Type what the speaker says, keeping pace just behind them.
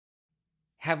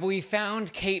Have we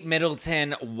found Kate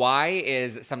Middleton? Why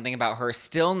is something about her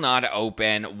still not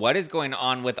open? What is going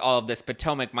on with all of this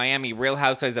Potomac, Miami, Real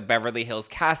Housewives of Beverly Hills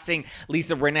casting?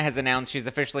 Lisa Rinna has announced she's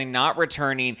officially not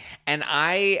returning, and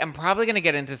I am probably going to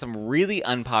get into some really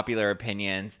unpopular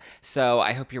opinions, so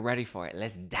I hope you're ready for it.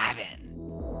 Let's dive in.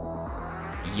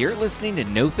 You're listening to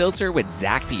No Filter with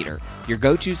Zack Peter, your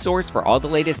go-to source for all the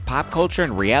latest pop culture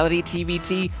and reality TV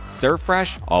tea, served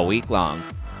fresh all week long.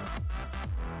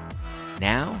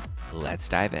 Now, let's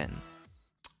dive in.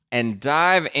 And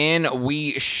dive in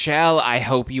we shall. I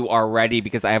hope you are ready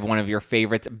because I have one of your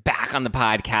favorites back on the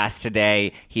podcast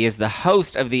today. He is the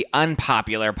host of the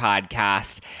Unpopular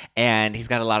Podcast, and he's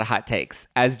got a lot of hot takes,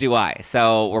 as do I.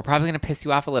 So we're probably going to piss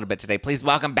you off a little bit today. Please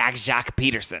welcome back Jacques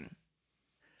Peterson.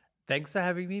 Thanks for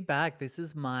having me back. This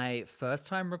is my first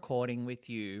time recording with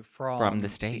you from the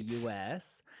States. The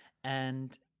US,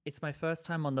 and it's my first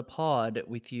time on the pod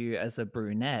with you as a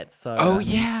brunette. So I'm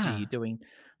used to you doing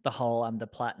the whole I'm the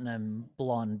platinum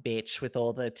blonde bitch with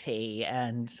all the tea,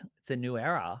 and it's a new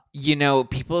era. You know,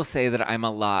 people say that I'm a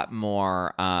lot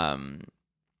more like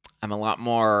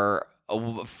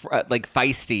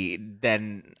feisty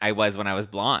than I was when I was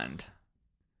blonde.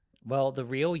 Well, the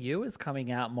real you is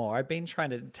coming out more. I've been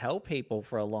trying to tell people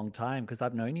for a long time because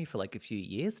I've known you for like a few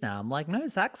years now. I'm like, no,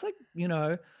 Zach's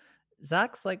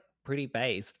like pretty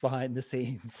based behind the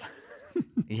scenes.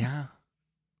 Yeah.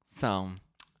 So,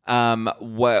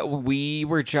 what we've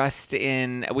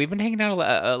been hanging out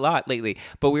a lot lately,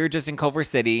 but we were just in Culver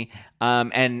City,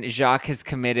 and Jacques has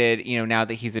committed, now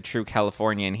that he's a true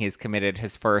Californian, he's committed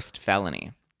his first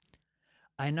felony.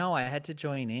 I know. I had to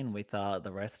join in with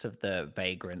the rest of the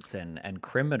vagrants and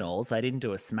criminals. I didn't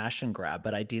do a smash and grab,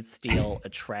 but I did steal a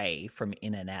tray from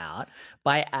In-N-Out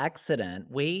by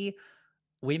accident.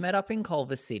 We met up in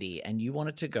Culver City, and you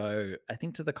wanted to go, I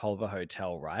think, to the Culver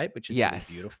Hotel, right? Which is really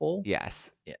beautiful.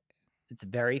 Yes. Yeah. It's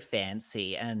very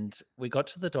fancy. And we got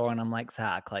to the door, and I'm like,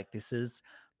 Zach, like, this is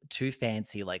too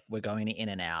fancy. Like, we're going to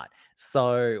In-N-Out.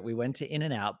 So we went to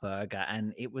In-N-Out Burger,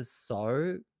 and it was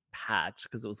so packed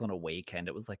because it was on a weekend.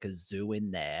 It was like a zoo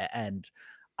in there. And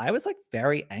I was like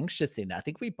very anxious in there. I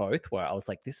think we both were. I was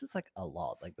like, this is like a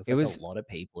lot. Like, there's like a lot of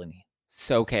people in here.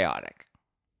 So chaotic.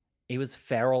 It was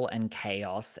feral and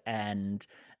chaos. And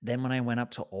then when I went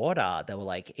up to order, they were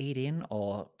like, eat in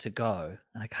or to go.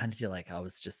 And I kind of feel like I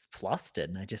was just flustered.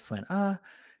 And I just went,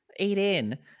 eat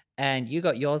in. And you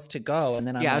got yours to go. And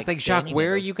then I was like, Jacques,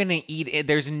 where are you going to eat it?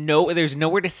 There's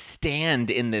nowhere to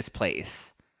stand in this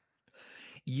place.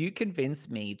 You convinced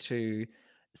me to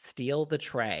steal the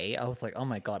tray. I was like, oh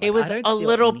my God. It was a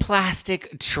little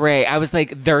plastic tray. I was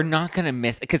like, they're not going to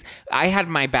miss it. Because I had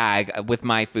my bag with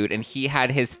my food and he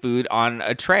had his food on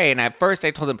a tray. And at first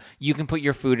I told him, you can put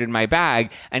your food in my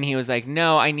bag. And he was like,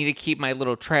 no, I need to keep my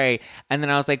little tray. And then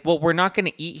I was like, well, we're not going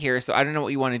to eat here. So I don't know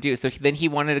what you want to do. So then he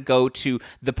wanted to go to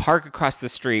the park across the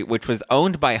street, which was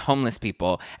owned by homeless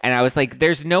people. And I was like,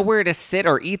 there's nowhere to sit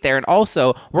or eat there. And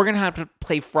also we're going to have to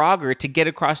play Frogger to get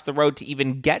across the road to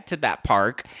even get to that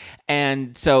park.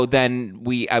 And so then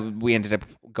we ended up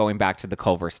going back to the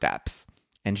Culver steps,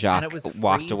 and Jacques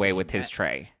walked away with his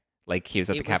tray, like he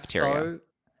was at the cafeteria.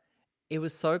 It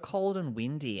was so cold and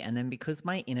windy, and then because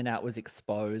my In-N-Out was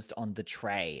exposed on the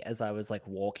tray as I was like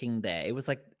walking there, it was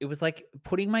like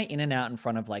putting my In-N-Out in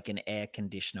front of like an air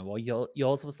conditioner. Well,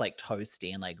 yours was like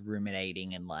toasty and like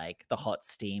ruminating in like the hot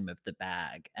steam of the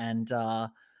bag, and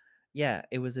yeah,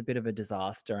 it was a bit of a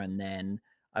disaster. And then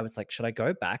I was like, should I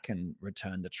go back and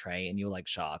return the tray? And you were like,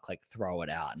 Shark, like throw it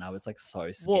out. And I was like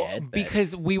so scared. Well,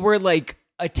 because we were like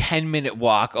a 10-minute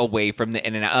walk away from the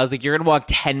In-N-Out. I was like, you're going to walk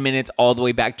 10 minutes all the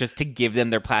way back just to give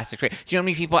them their plastic tray. Do you know how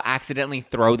many people accidentally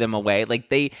throw them away? Like,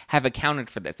 they have accounted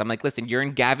for this. I'm like, listen, you're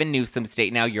in Gavin Newsom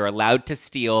state now. You're allowed to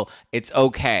steal. It's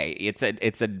okay. It's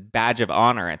a badge of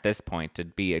honor at this point to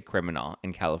be a criminal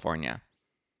in California.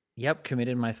 Yep,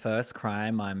 committed my first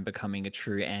crime. I'm becoming a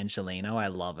true Angelino. I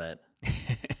love it.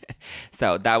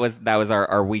 So that was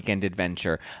our weekend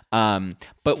adventure.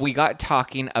 But we were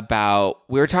talking about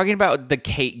the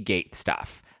Kategate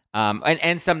stuff.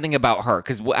 And something about her,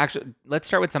 because let's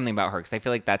start with something about her, because I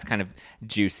feel like that's kind of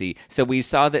juicy. So we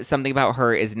saw that something about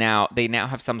her is they now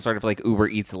have some sort of like Uber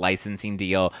Eats licensing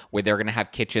deal where they're going to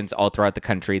have kitchens all throughout the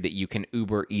country that you can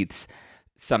Uber Eats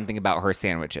something about her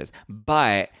sandwiches.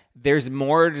 But there's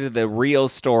more to the real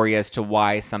story as to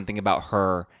why something about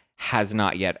her has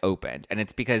not yet opened. And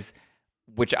it's because,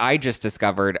 which I just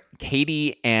discovered,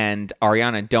 Katie and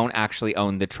Ariana don't actually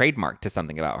own the trademark to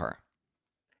something about her.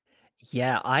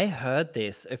 Yeah, I heard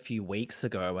this a few weeks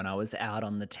ago when I was out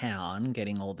on the town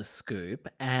getting all the scoop.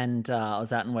 And I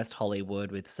was out in West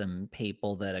Hollywood with some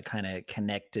people that are kind of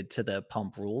connected to the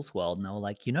Pump Rules world. And they were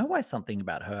like, you know why something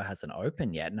about her hasn't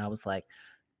opened yet? And I was like,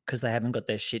 because they haven't got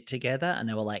their shit together. And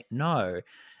they were like, no,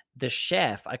 the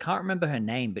chef, I can't remember her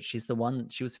name, but she's the one,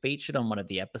 she was featured on one of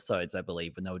the episodes, I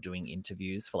believe, when they were doing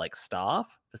interviews for like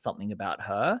staff for something about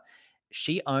her.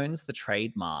 She owns the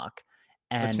trademark.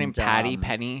 What's her name? And Patty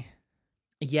Penny.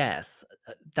 yes,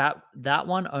 that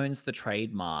one owns the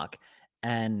trademark,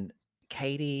 and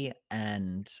Katie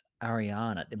and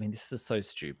Ariana. I mean, this is so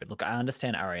stupid. Look, I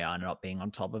understand Ariana not being on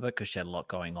top of it because she had a lot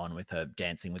going on with her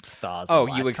Dancing with the Stars and Oh,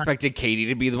 you Lifetime. expected Katie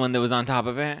to be the one that was on top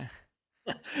of it?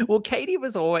 Well, Katie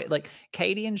was always like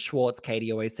Katie and Schwartz.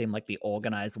 Katie always seemed like the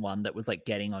organized one that was like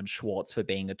getting on Schwartz for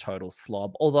being a total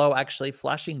slob. Although, actually,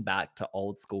 flashing back to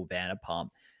old school Vanderpump,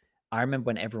 I remember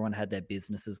when everyone had their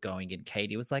businesses going and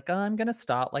Katie was like, oh, I'm going to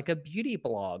start like a beauty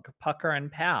blog, Pucker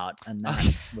and Pout. And that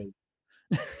Okay.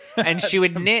 was. And she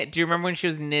would some- knit. Do you remember when she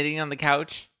was knitting on the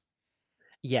couch?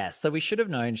 Yes. So we should have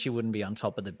known she wouldn't be on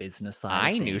top of the business side I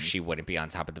of knew things. she wouldn't be on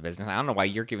top of the business. I don't know why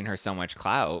you're giving her so much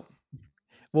clout.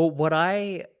 Well, what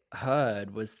I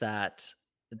heard was that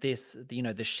this,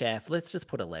 the chef, let's just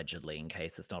put allegedly in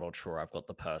case it's not all true. I've got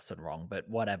the person wrong, but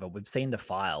whatever. We've seen the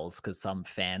files because some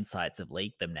fan sites have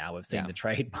leaked them now. We've seen Yeah. the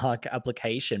trademark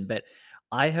application, but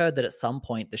I heard that at some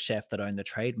point the chef that owned the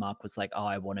trademark was like, oh,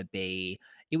 I want to be,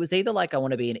 it was either like, I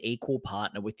want to be an equal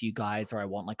partner with you guys or I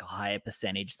want like a higher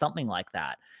percentage, something like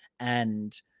that.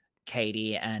 And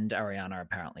Katie and Ariana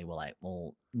apparently were like,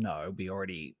 well, no, we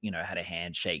already, had a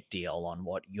handshake deal on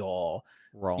what your,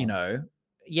 Roll.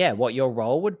 what your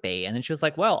role would be. And then she was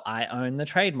like, well, I own the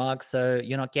trademark, so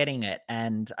you're not getting it.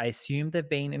 And I assume they've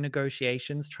been in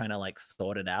negotiations trying to like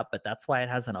sort it out, but that's why it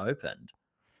hasn't opened.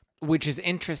 Which is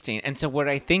interesting. And so what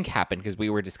I think happened, because we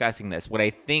were discussing this, what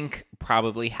I think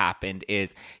probably happened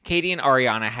is Katie and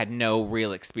Ariana had no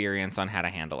real experience on how to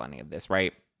handle any of this,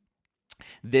 right?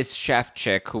 This chef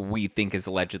chick, who we think is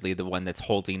allegedly the one that's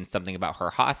holding something about her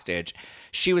hostage,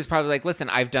 she was probably like, listen,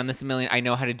 I've done this a million, I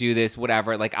know how to do this,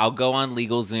 whatever. Like, I'll go on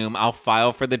LegalZoom, I'll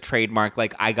file for the trademark,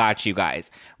 like, I got you guys,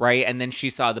 right? And then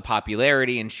she saw the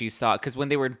popularity and she saw, because when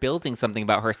they were building something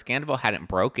about her, Scandal hadn't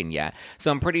broken yet. So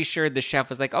I'm pretty sure the chef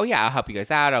was like, oh yeah, I'll help you guys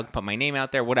out, I'll put my name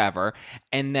out there, whatever.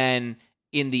 And then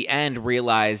in the end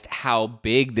realized how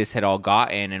big this had all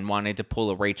gotten and wanted to pull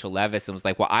a Rachel Leviss and was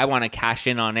like, well, I want to cash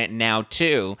in on it now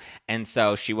too. And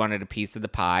so she wanted a piece of the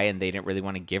pie and they didn't really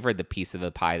want to give her the piece of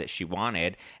the pie that she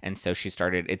wanted. And so she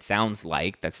started, it sounds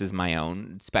like, this is my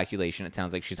own speculation, it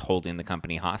sounds like she's holding the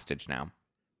company hostage now.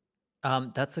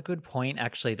 That's a good point,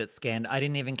 actually. I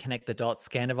didn't even connect the dots.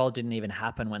 Scandival didn't even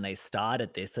happen when they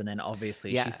started this, and then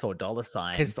obviously Yeah. she saw dollar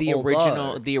signs. Because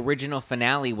the original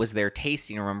finale was their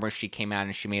tasting. Remember, she came out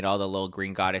and she made all the little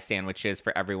green goddess sandwiches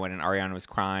for everyone, and Ariana was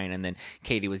crying, and then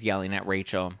Katie was yelling at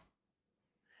Rachel.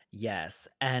 Yes,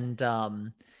 and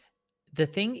the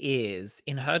thing is,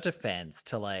 in her defense,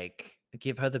 to like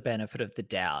give her the benefit of the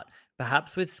doubt,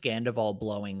 perhaps with Scandival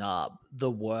blowing up,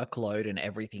 the workload and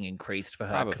everything increased for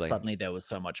her because Probably. suddenly there was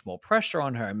so much more pressure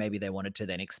on her. And maybe they wanted to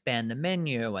then expand the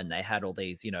menu and they had all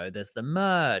these, there's the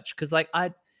merch. Because like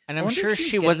And I'm wonder if sure she's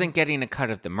she getting- wasn't getting a cut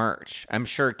of the merch. I'm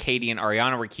sure Katie and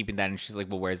Ariana were keeping that, and she's like,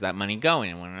 well, where's that money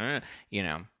going? And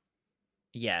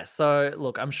Yeah, so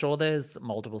look, I'm sure there's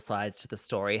multiple sides to the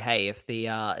story. Hey, if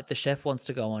the chef wants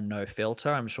to go on No Filter,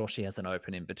 I'm sure she has an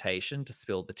open invitation to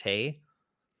spill the tea.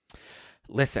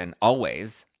 Listen,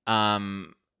 always.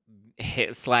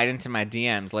 Slide into my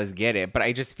DMs, let's get it. But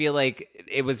I just feel like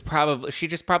it was probably, she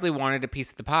just probably wanted a piece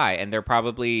of the pie, and they're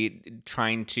probably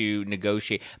trying to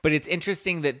negotiate. But it's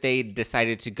interesting that they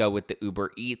decided to go with the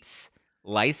Uber Eats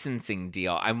licensing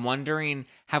deal. I'm wondering,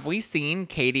 have we seen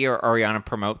Katie or Ariana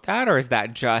promote that, or is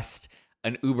that just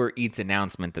an Uber Eats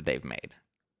announcement that they've made?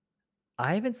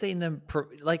 I haven't seen them.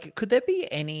 Could there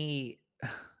be any?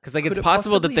 Because like Could it's it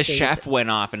possible that possibly the be chef went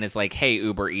off and is like, hey,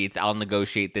 Uber Eats, I'll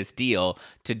negotiate this deal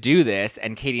to do this.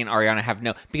 And Katie and Ariana have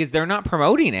because they're not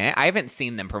promoting it. I haven't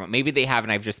seen them promote. Maybe they have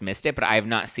and I've just missed it, but I have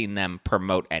not seen them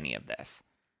promote any of this.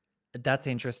 That's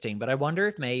interesting, but I wonder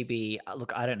if maybe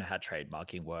look, I don't know how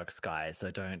trademarking works, guys, so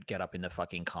don't get up in the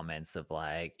fucking comments of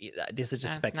like this is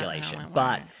just That's not how speculation. it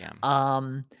But works,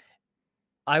 yeah.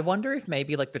 I wonder if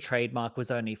maybe like the trademark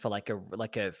was only for like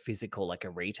a physical, like a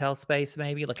retail space,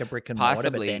 maybe like a brick and mortar.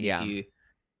 Possibly, But then yeah.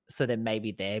 so then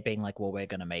maybe they're being like, well, we're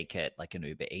going to make it like an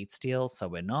Uber Eats deal, so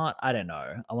we're not. I don't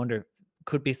know. I wonder if it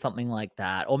could be something like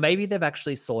that, or maybe they've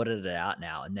actually sorted it out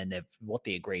now, and then what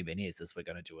the agreement is we're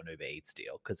going to do an Uber Eats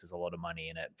deal because there's a lot of money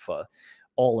in it for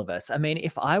all of us. I mean,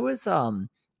 if I was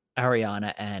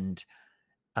Ariana and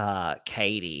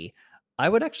Katie, I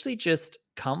would actually just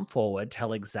come forward,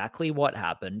 tell exactly what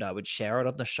happened. I would share it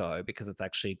on the show because it's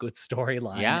actually a good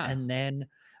storyline. Yeah. And then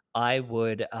I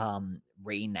would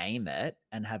rename it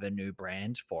and have a new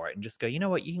brand for it and just go, you know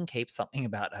what, you can keep something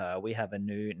about her. We have a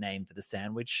new name for the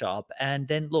sandwich shop. And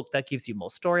then look, that gives you more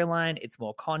storyline. It's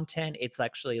more content. It's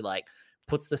actually like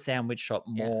puts the sandwich shop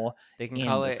Yeah. more They can in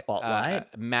call the it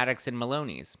spotlight. Madix and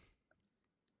Maloney's.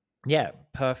 Yeah,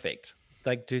 perfect.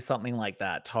 Like do something like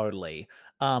that, totally.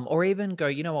 Or even go,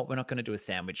 you know what, we're not going to do a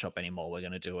sandwich shop anymore. We're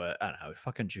going to do I don't know,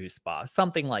 fucking juice bar,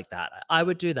 something like that. I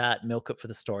would do that, milk it for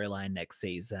the storyline next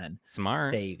season.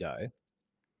 Smart. There you go.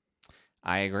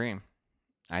 I agree.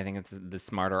 I think it's the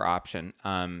smarter option.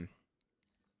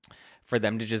 For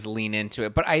them to just lean into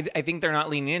it. But I think they're not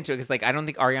leaning into it because, like, I don't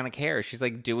think Ariana cares. She's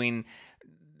like doing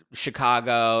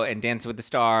Chicago and Dancing with the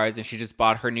Stars, and she just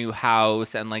bought her new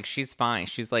house, and like she's fine.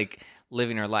 She's like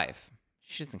living her life.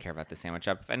 She doesn't care about the sandwich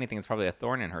shop. If anything, it's probably a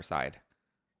thorn in her side.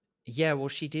 Yeah, well,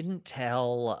 she didn't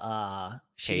tell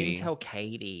Katie.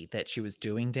 Katie that she was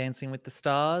doing Dancing with the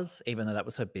Stars, even though that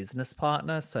was her business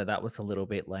partner. So that was a little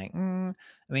bit like, I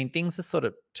mean, things are sort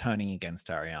of turning against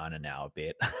Ariana now a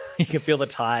bit. You can feel the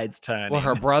tides turning. Well,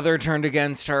 her brother turned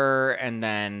against her, and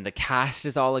then the cast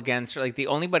is all against her. Like the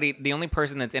only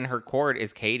person that's in her court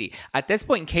is Katie. At this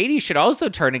point, Katie should also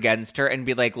turn against her and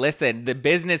be like, "Listen, the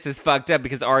business is fucked up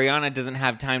because Ariana doesn't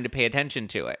have time to pay attention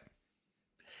to it."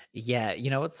 Yeah, you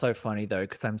know what's so funny though,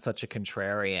 because I'm such a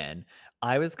contrarian.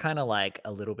 I was kind of like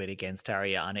a little bit against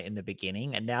Ariana in the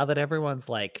beginning, and now that everyone's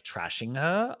like trashing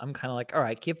her, I'm kind of like, all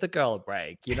right, give the girl a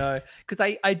break, you know? Because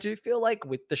I do feel like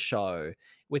with the show,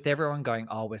 with everyone going,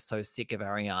 oh, we're so sick of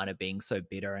Ariana being so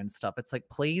bitter and stuff. It's like,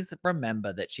 please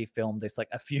remember that she filmed this like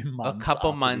a few A months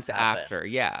couple after this months happened. after,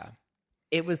 yeah.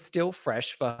 It was still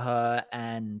fresh for her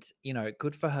and,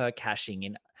 good for her cashing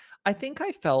in. I think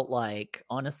I felt like,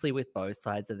 honestly, with both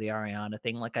sides of the Ariana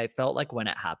thing, like I felt like when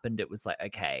it happened, it was like,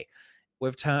 okay,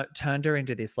 we've turned her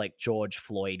into this like George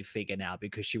Floyd figure now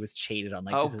because she was cheated on.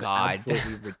 Like, Oh this is God.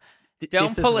 absolutely Don't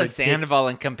this is pull a ridiculous. Sandoval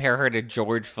and compare her to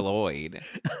George Floyd.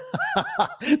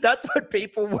 That's what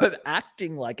people were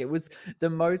acting like. It was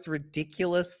the most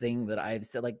ridiculous thing that I've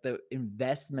said. Like the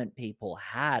investment people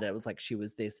had, it was like she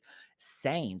was this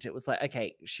saint. It was like,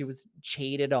 okay, she was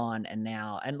cheated on, and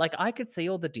like I could see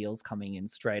all the deals coming in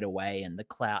straight away and the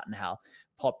clout and how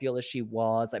popular she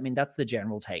was. I mean, that's the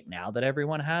general take now that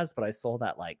everyone has, but I saw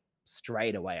that like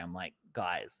straight away. I'm like,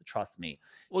 guys, trust me,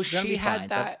 Well, she's gonna be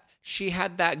fine. she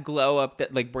had that glow up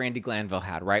that like Brandy Glanville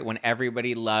had, right? When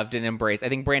everybody loved and embraced. I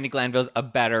think Brandy Glanville's a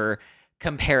better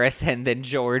comparison than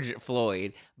George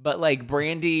Floyd. But like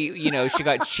Brandy, she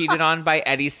got cheated on by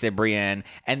Eddie Cibrian,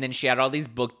 and then she had all these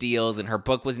book deals, and her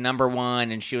book was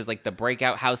 #1, and she was like the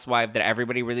breakout housewife that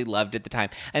everybody really loved at the time.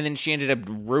 And then she ended up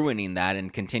ruining that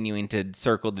and continuing to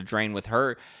circle the drain with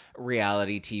her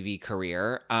reality TV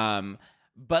career.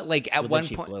 But like at one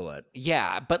She point, blew it.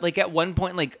 yeah, but like at one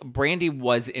point, like Brandy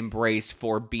was embraced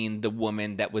for being the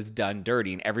woman that was done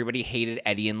dirty, and everybody hated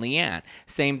Eddie and Leanne.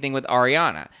 Same thing with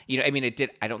Ariana. I mean, it did.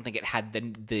 I don't think it had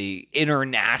the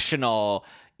international,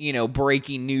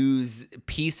 breaking news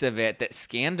piece of it that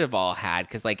Scandival had,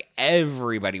 because like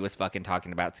everybody was fucking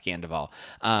talking about Scandival.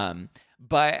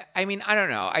 But I mean, I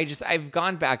don't know. I've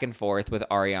gone back and forth with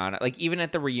Ariana. Like even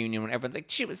at the reunion when everyone's like,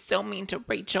 she was so mean to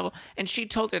Rachel and she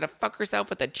told her to fuck herself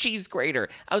with a cheese grater.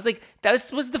 I was like,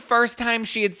 this was the first time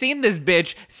she had seen this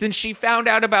bitch since she saw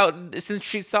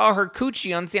her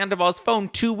coochie on Sandoval's phone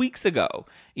 2 weeks ago,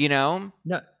 No,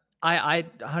 I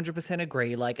 100%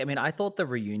 agree. Like, I mean, I thought the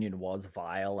reunion was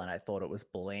vile and I thought it was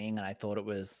bullying and I thought it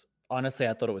was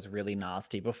really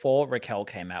nasty. Before Raquel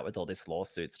came out with all this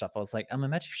lawsuit stuff, I was like,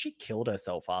 imagine if she killed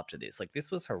herself after this. Like,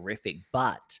 this was horrific.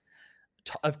 But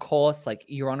of course, like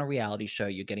you're on a reality show,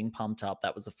 you're getting pumped up.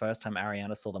 That was the first time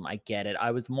Ariana saw them. I get it.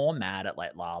 I was more mad at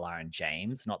like Lala and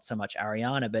James, not so much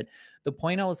Ariana. But the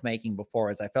point I was making before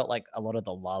is I felt like a lot of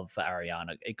the love for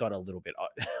Ariana, it got a little bit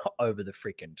over the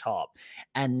freaking top.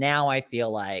 And now I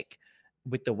feel like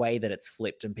with the way that it's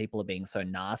flipped and people are being so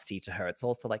nasty to her, it's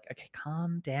also like, okay,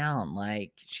 calm down.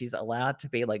 Like she's allowed to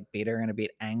be like bitter and a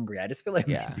bit angry. I just feel like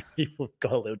maybe people have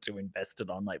got a little too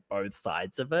invested on like both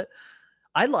sides of it.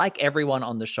 I like everyone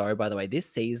on the show, by the way.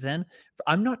 This season,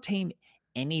 I'm not team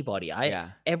anybody.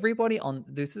 Everybody on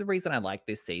this is the reason I like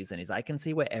this season is I can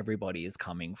see where everybody is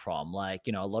coming from. Like,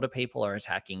 a lot of people are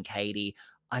attacking Katie.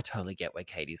 I totally get where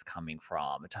Katie's coming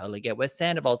from. I totally get where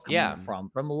Sandoval's coming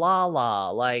from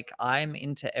Lala. Like, I'm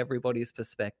into everybody's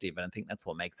perspective. And I think that's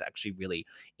what makes it actually really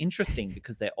interesting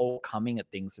because they're all coming at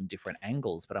things from different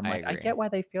angles. But I'm like, I get why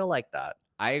they feel like that.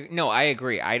 I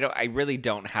agree. I really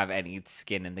don't have any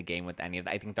skin in the game with any of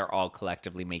that. I think they're all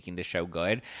collectively making the show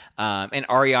good. And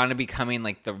Ariana becoming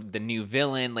like the new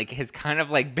villain, like has kind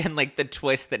of like been like the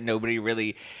twist that nobody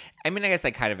really. I mean, I guess I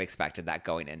kind of expected that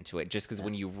going into it, just because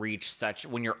when you reach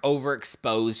when you're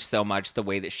overexposed so much the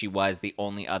way that she was, the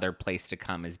only other place to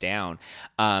come is down.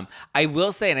 I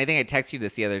will say, and I think I texted you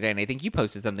this the other day, and I think you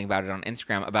posted something about it on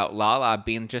Instagram about Lala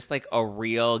being just like a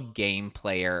real game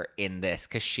player in this,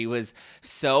 because she was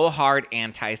so hard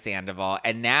anti-Sandoval,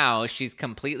 and now she's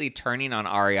completely turning on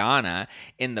Ariana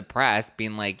in the press,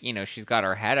 being like, she's got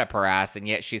her head up her ass, and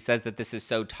yet she says that this is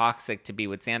so toxic to be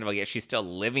with Sandoval, yet she's still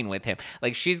living with him.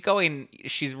 Like, she's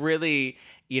really,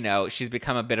 she's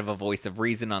become a bit of a voice of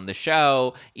reason on the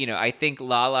show. I think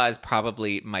Lala is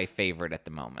probably my favorite at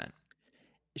the moment.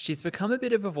 She's become a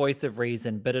bit of a voice of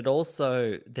reason, but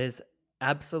there's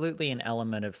absolutely an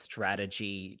element of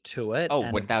strategy to it, Oh,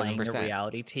 and of playing a 1000%.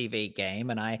 reality TV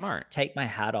game. And I Smart. take my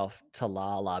hat off to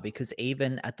Lala, because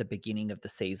even at the beginning of the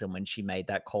season, when she made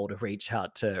that call to reach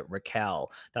out to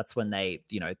Raquel, that's when they,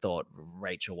 thought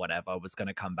Rachel, whatever, was going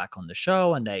to come back on the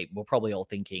show. And they were probably all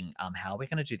thinking, how are we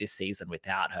going to do this season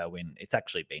without her, when it's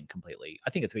actually been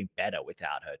I think it's been better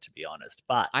without her, to be honest.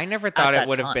 But I never thought it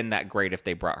would have been that great if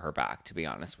they brought her back, to be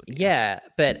honest with you. Yeah,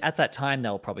 but at that time, they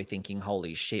were probably thinking,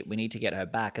 holy shit, we need to get her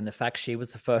back. And the fact she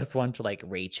was the first one to like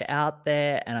reach out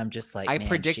there, and I'm just like,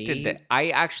 I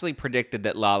actually predicted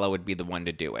that Lala would be the one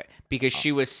to do it, because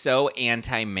she was so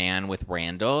anti-man with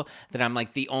Randall that I'm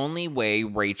like, the only way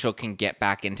Rachel can get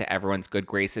back into everyone's good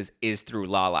graces is through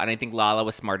Lala. And I think Lala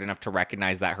was smart enough to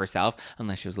recognize that herself,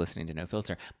 unless she was listening to No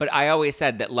Filter. But I always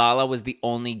said that Lala was the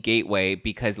only gateway,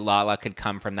 because Lala could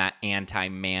come from that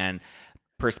anti-man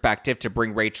perspective to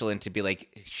bring Rachel in, to be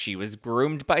like, she was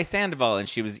groomed by Sandoval and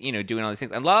she was, doing all these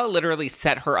things. And Lala literally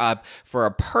set her up for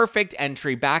a perfect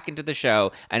entry back into the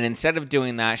show. And instead of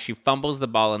doing that, she fumbles the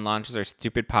ball and launches her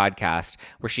stupid podcast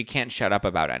where she can't shut up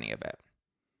about any of it.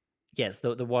 Yes,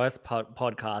 the worst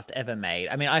podcast ever made.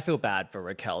 I mean, I feel bad for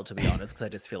Raquel, to be honest, because I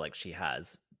just feel like she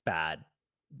has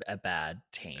a bad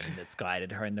team that's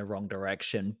guided her in the wrong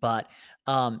direction. But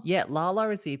yeah, Lala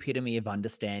is the epitome of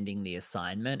understanding the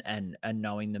assignment and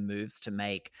knowing the moves to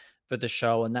make for the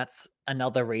show. And that's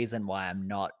another reason why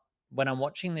when I'm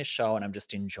watching this show and I'm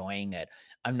just enjoying it,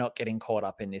 I'm not getting caught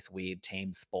up in this weird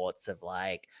team sports of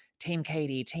like Team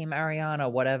Katie, Team Ariana,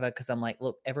 whatever. Because I'm like,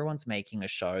 look, everyone's making a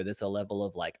show. There's a level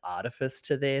of like artifice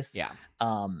to this. Yeah.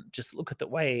 Just look at the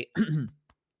way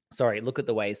look at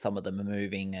the way some of them are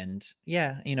moving. And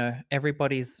yeah,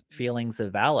 everybody's feelings are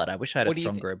valid. I wish I had a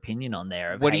stronger opinion on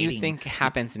there. What do you think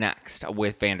happens next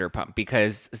with Vanderpump?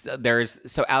 Because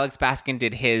Alex Baskin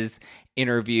did his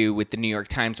interview with the New York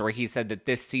Times where he said that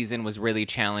this season was really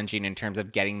challenging in terms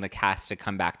of getting the cast to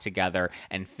come back together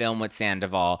and film with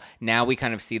Sandoval. Now we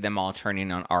kind of see them all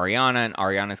turning on Ariana, and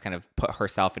Ariana's kind of put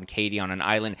herself and Katie on an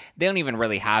island. They don't even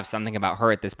really have something about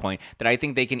her at this point, that I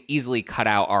think they can easily cut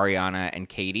out Ariana and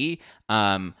Katie.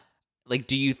 Like,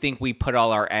 do you think we put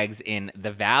all our eggs in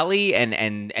the Valley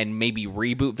and maybe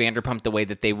reboot Vanderpump the way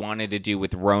that they wanted to do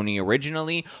with Roni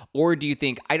originally? Or do you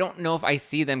think, I don't know if I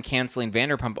see them canceling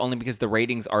Vanderpump, only because the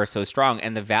ratings are so strong,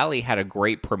 and the Valley had a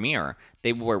great premiere.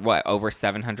 They were, over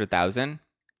 700,000?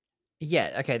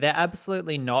 Yeah, okay. They're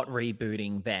absolutely not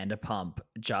rebooting Vanderpump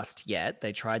just yet.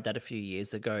 They tried that a few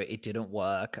years ago. It didn't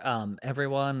work.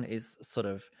 Everyone is sort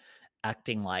of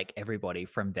acting like everybody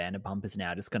from Vanderpump is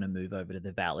now just going to move over to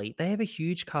the Valley. They have a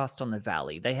huge cast on the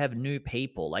Valley. They have new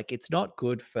people. Like, it's not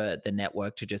good for the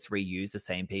network to just reuse the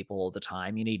same people all the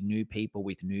time. You need new people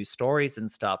with new stories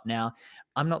and stuff. Now,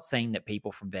 I'm not saying that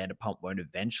people from Vanderpump won't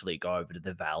eventually go over to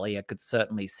the Valley. I could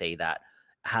certainly see that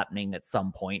happening at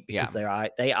some point, because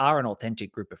they are an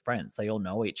authentic group of friends. They all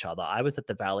know each other. I was at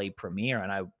the Valley premiere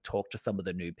and I talked to some of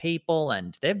the new people,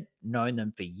 and they've known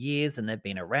them for years and they've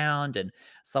been around, and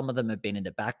some of them have been in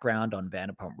the background on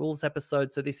Vanderpump Rules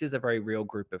episodes. So this is a very real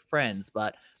group of friends,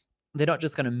 but they're not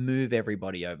just going to move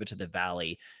everybody over to the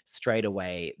Valley straight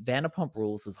away. Vanderpump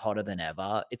Rules is hotter than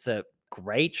ever. It's a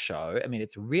great show. I mean,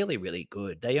 it's really, really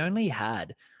good. They only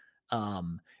had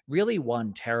really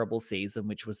one terrible season,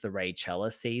 which was the Raychella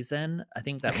season. I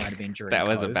think that might have been during that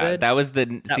was COVID. That was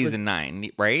the season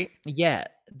 9, right? Yeah,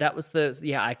 that was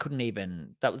I couldn't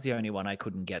even, that was the only one I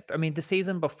couldn't get. I mean, the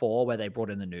season before where they brought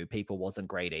in the new people wasn't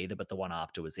great either, but the one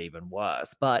after was even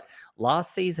worse. But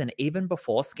last season, even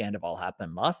before Scandival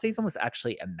happened, last season was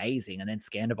actually amazing. And then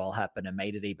Scandival happened and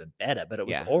made it even better. But it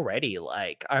was already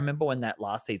like, I remember when that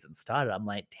last season started, I'm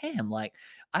like, damn, like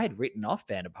I had written off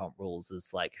Vanderpump Rules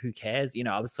as like, who cares?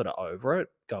 I was sort of over it,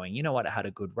 going, you know what, it had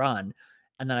a good run.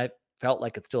 And then I felt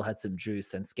like it still had some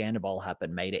juice, and Scandal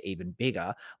happened, made it even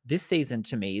bigger. This season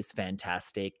to me is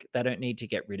fantastic. They don't need to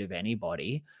get rid of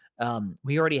anybody.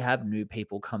 We already have new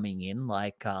people coming in,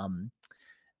 like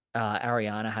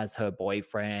Ariana has her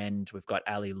boyfriend. We've got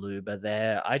Ali Luba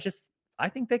there. I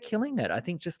think they're killing it. I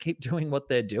think just keep doing what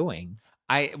they're doing.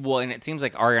 And it seems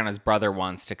like Ariana's brother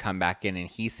wants to come back in, and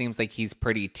he seems like he's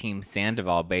pretty Team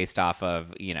Sandoval based off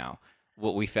of,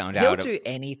 what we found out. He'll do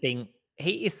anything.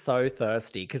 He is so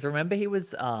thirsty because remember he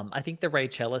was I think the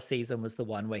Rachella season was the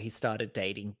one where he started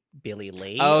dating Billie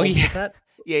Lee. Oh yeah. Was that?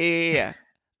 Yeah.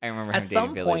 I remember him At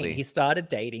some dating point Billie Lee. he started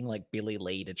dating like Billie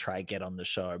Lee to try get on the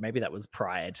show. Maybe that was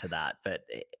prior to that, but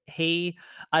I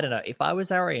don't know. If I was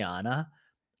Ariana,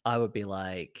 I would be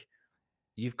like,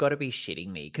 you've got to be shitting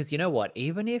me. Because you know what?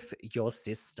 Even if your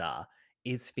sister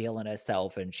is feeling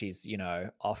herself and she's,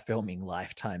 off filming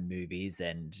Lifetime movies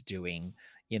and doing,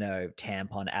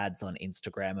 tampon ads on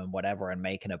Instagram and whatever and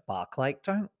making a buck, like,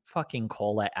 don't fucking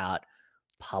call her out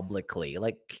publicly.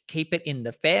 Like, keep it in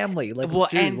the family. Like,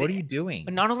 dude, what are you doing?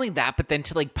 Not only that, but then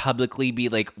to like publicly be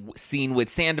like seen with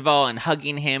Sandoval and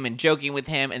hugging him and joking with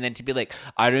him, and then to be like,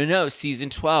 I don't know, season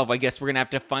 12, I guess we're gonna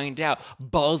have to find out.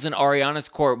 Balls in Ariana's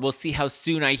court. We'll see how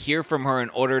soon I hear from her in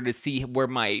order to see where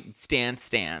my stance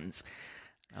stands.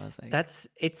 I was like,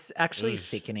 it's actually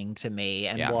sickening to me,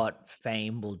 and what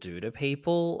fame will do to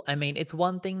people. I mean, it's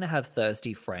one thing to have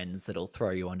thirsty friends that'll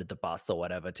throw you under the bus or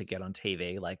whatever to get on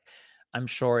TV. Like, I'm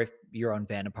sure if you're on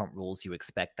Vanderpump Rules, you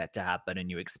expect that to happen and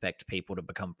you expect people to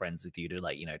become friends with you to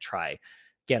like, try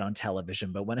get on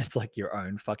television. But when it's like your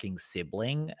own fucking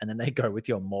sibling and then they go with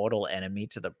your mortal enemy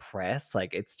to the press,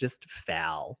 like it's just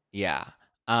foul. Yeah.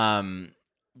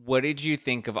 What did you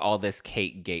think of all this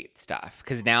Kategate stuff?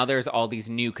 Because now there's all these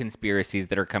new conspiracies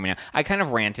that are coming out. I kind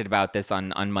of ranted about this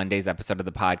on Monday's episode of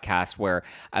the podcast where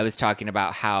I was talking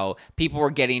about how people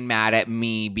were getting mad at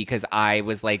me because I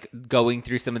was like going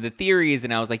through some of the theories,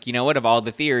 and I was like, you know what, of all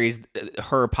the theories,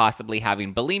 her possibly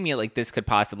having bulimia, like this could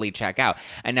possibly check out.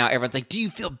 And now everyone's like, do you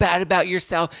feel bad about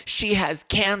yourself? She has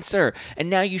cancer, and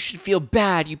now you should feel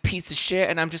bad, you piece of shit.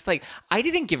 And I'm just like, I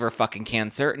didn't give her fucking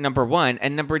cancer, number one.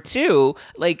 And number two,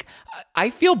 like, I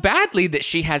feel badly that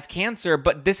she has cancer,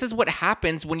 but this is what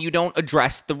happens when you don't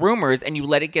address the rumors and you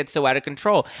let it get so out of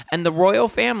control. And the royal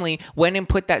family went and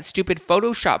put that stupid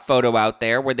Photoshop photo out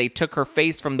there where they took her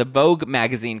face from the Vogue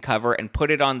magazine cover and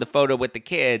put it on the photo with the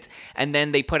kids. And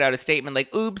then they put out a statement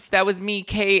like, oops, that was me,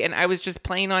 Kate, and I was just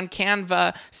playing on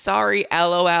Canva. Sorry,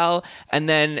 LOL. And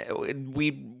then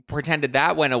we pretended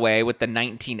that went away with the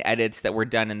 19 edits that were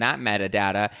done in that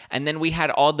metadata. And then we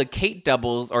had all the Kate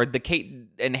doubles, or the Kate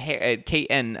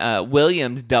and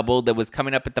Williams double that was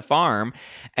coming up at the farm.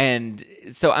 And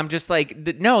so I'm just like,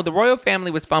 no, the royal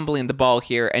family was fumbling the ball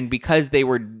here. And because they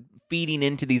were feeding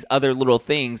into these other little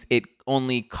things, it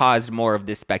only caused more of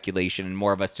this speculation and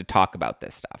more of us to talk about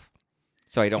this stuff.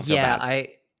 So I don't feel bad.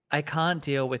 I can't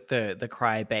deal with the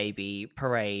crybaby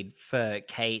parade for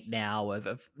Kate now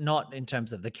of not in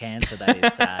terms of the cancer. That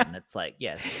is sad. And it's like,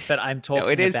 yes, but I'm talking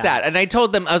it is sad. And I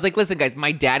told them, I was like, listen, guys,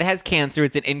 my dad has cancer.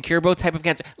 It's an incurable type of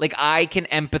cancer. Like, I can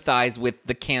empathize with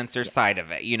the cancer side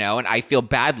of it, and I feel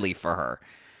badly for her.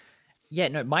 Yeah,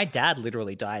 no, my dad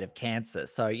literally died of cancer.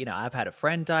 So, I've had a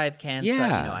friend die of cancer.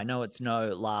 Yeah. I know it's no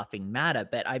laughing matter,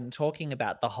 but I'm talking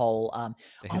about the whole,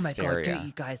 oh my God, don't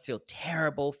you guys feel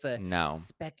terrible for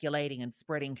speculating and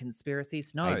spreading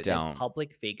conspiracies? No, I don't. They're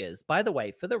public figures. By the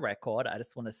way, for the record, I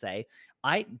just want to say,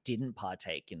 I didn't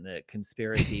partake in the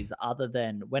conspiracies other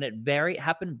than when it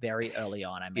happened very early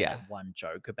on. I made one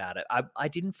joke about it. I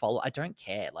didn't follow. I don't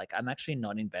care. Like, I'm actually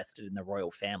not invested in the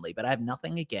royal family, but I have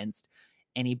nothing against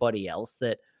anybody else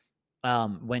that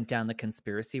went down the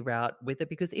conspiracy route with it,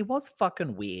 because it was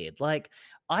fucking weird. Like,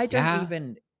 I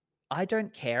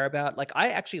don't care about, like,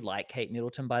 I actually like Kate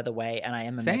Middleton, by the way, and I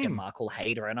am a Meghan Markle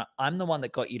hater, and I'm the one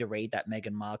that got you to read that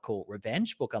Meghan Markle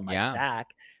revenge book. I'm like,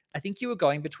 Zach, I think you were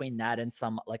going between that and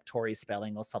some like Tori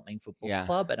Spelling or something for book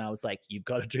club, and I was like, you've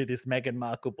got to do this Meghan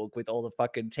Markle book with all the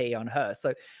fucking tea on her.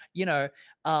 So,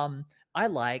 I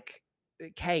like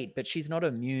Kate, but she's not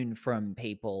immune from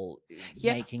people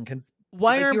making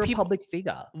Why aren't you're people a public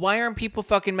figure? Why aren't people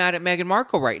fucking mad at Meghan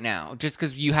Markle right now? Just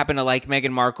because you happen to like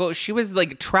Meghan Markle? She was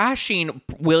like trashing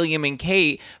William and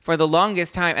Kate for the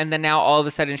longest time, and then now all of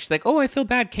a sudden she's like, oh, I feel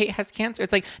bad, Kate has cancer.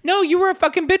 It's like, no, you were a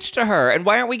fucking bitch to her. And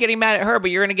why aren't we getting mad at her,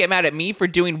 but you're gonna get mad at me for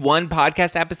doing one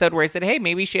podcast episode where I said, hey,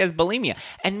 maybe she has bulimia,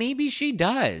 and maybe she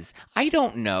does. I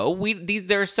don't know.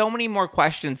 There are so many more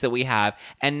questions that we have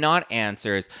and not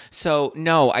answers. So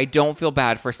no, I don't feel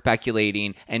bad for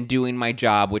speculating and doing my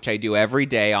job, which I do every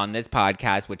day on this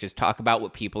podcast, which is talk about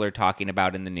what people are talking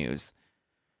about in the news.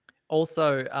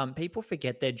 Also, people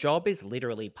forget their job is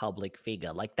literally public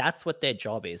figure. Like that's what their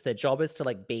job is. Their job is to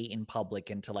like be in public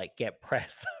and to like get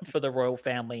press for the royal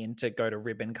family and to go to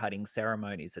ribbon cutting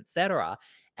ceremonies, etc.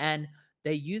 And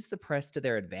they use the press to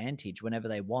their advantage whenever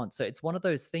they want. So it's one of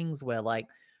those things where like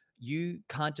you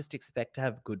can't just expect to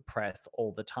have good press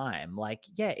all the time. Like,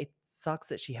 yeah, it sucks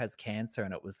that she has cancer.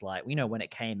 And it was like, when it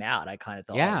came out, I kind of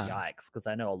thought, oh, Yeah. yikes. Because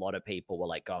I know a lot of people were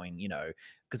like going,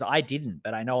 because I didn't,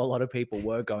 but I know a lot of people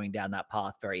were going down that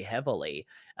path very heavily.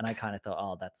 And I kind of thought,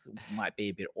 oh, that's might be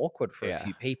a bit awkward for a Yeah.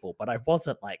 few people. But I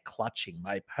wasn't like clutching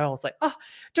my pearls, like, oh,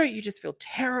 don't you just feel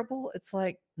terrible? It's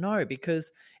like, no,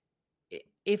 because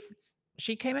if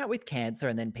she came out with cancer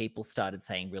and then people started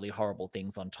saying really horrible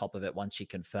things on top of it once she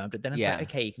confirmed it, then it's like, Yeah.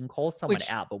 okay, you can call someone Which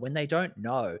out. But when they don't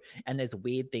know and there's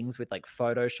weird things with like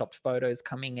photoshopped photos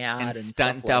coming and out and stuff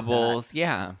stunt like that. doubles.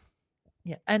 Yeah.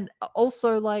 Yeah. And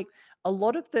also, like, a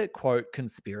lot of the quote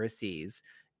conspiracies,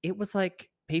 it was like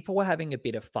people were having a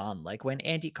bit of fun. Like when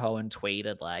Andy Cohen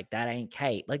tweeted, like, that ain't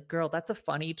Kate. Like, girl, that's a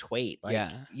funny tweet. Like, Yeah.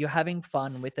 you're having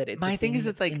fun with it. It's a My thing thing is,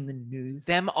 it's that's like in the news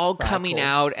them all coming cycle.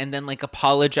 out and then like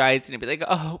apologizing and be like,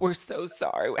 oh, we're so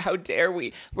sorry. How dare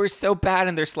we? We're so bad.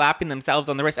 And they're slapping themselves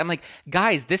on the wrist. I'm like,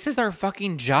 guys, this is our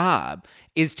fucking job,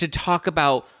 is to talk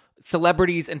about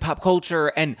celebrities and pop culture.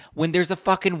 And when there's a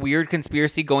fucking weird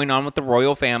conspiracy going on with the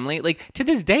royal family, like to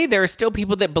this day, there are still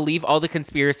people that believe all the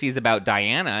conspiracies about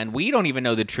Diana, and we don't even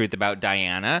know the truth about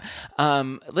Diana.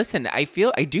 Listen, I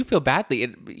do feel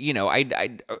badly.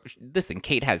 Listen,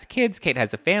 Kate has kids. Kate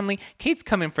has a family. Kate's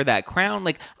coming for that crown.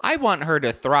 Like, I want her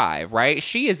to thrive, right?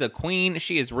 She is a queen.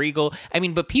 She is regal. I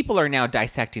mean, but people are now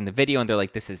dissecting the video and they're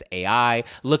like, this is AI.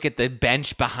 Look at the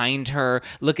bench behind her.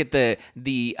 Look at the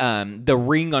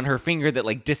ring on her finger that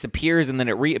like disappears and then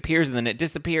it reappears and then it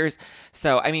disappears.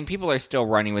 So, I mean, people are still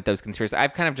running with those conspiracies.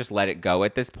 I've kind of just let it go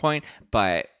at this point,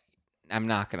 but I'm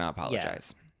not going to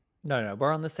apologize. No,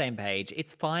 we're on the same page.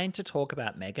 It's fine to talk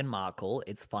about Meghan Markle.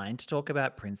 It's fine to talk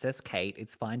about Princess Kate.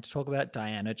 It's fine to talk about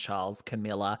Diana, Charles,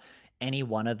 Camilla, any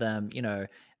one of them,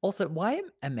 Also, why are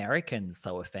Americans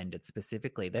so offended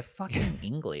specifically? They're fucking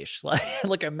English.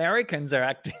 Like Americans are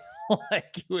acting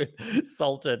like you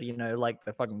assaulted, like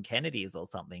the fucking Kennedys or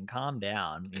something. Calm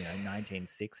down,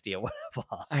 1960 or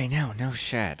whatever. I know, no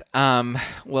shit.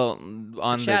 Well,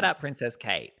 Shout out Princess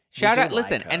Kate. Shout out,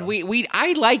 listen, and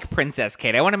I like Princess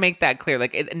Kate. I want to make that clear.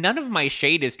 Like, none of my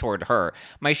shade is toward her.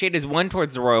 My shade is one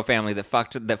towards the royal family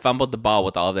that fumbled the ball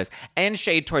with all of this, and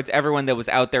shade towards everyone that was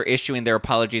out there issuing their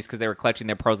apologies because they were clutching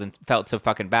their pearls and felt so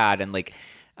fucking bad. And like,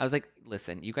 I was like,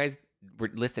 listen, you guys.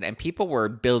 Listen, and people were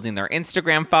building their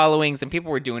Instagram followings and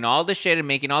people were doing all the shit and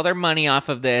making all their money off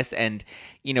of this, and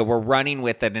we're running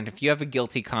with it. And if you have a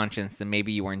guilty conscience, then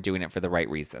maybe you weren't doing it for the right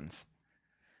reasons.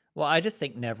 Well, I just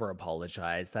think never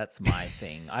apologize. That's my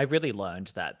thing. I really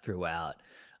learned that throughout,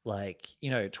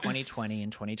 2020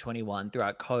 and 2021,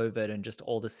 throughout COVID and just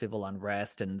all the civil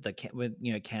unrest and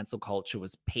cancel culture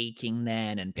was peaking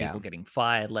then, and people getting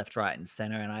fired left, right, and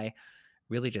center. And I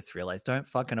really just realized, don't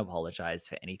fucking apologize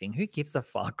for anything. Who gives a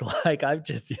fuck? Like, I've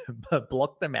just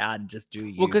blocked them out and just do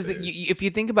you. Well, because if you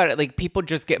think about it, like, people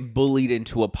just get bullied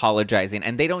into apologizing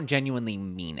and they don't genuinely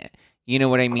mean it. You know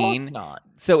what I mean? Of course not.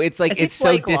 So it's like, it's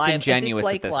so disingenuous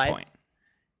at this point.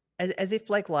 As if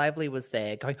Blake Lively was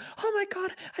there going, oh my God,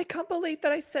 I can't believe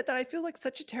that I said that. I feel like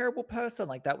such a terrible person.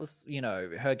 Like, that was,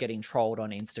 her getting trolled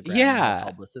on Instagram. Yeah. And her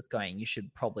publicist going, you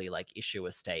should probably like issue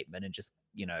a statement and just,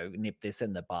 nip this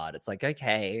in the bud. It's like,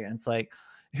 okay. And it's like,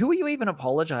 who are you even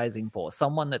apologizing for?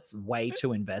 Someone that's way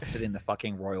too invested in the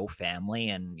fucking royal family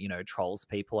and, trolls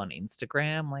people on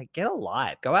Instagram? Like, get a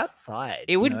life. Go outside.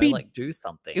 It would be like, do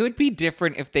something. It would be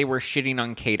different if they were shitting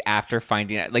on Kate after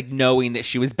finding out, like, knowing that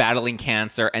she was battling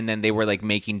cancer, and then they were like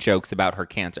making jokes about her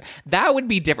cancer. That would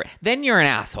be different. Then you're an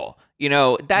asshole.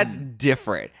 That's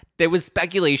different. There was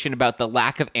speculation about the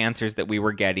lack of answers that we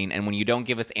were getting, and when you don't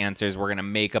give us answers, we're going to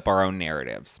make up our own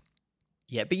narratives.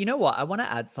 Yeah, but you know what? I want to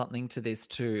add something to this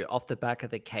too, off the back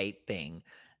of the Kate thing.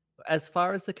 As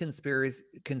far as the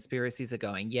conspiracies are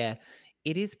going, yeah,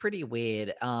 it is pretty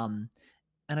weird. And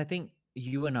I think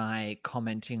you and I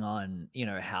commenting on,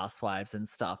 housewives and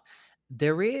stuff,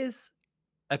 there is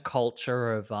a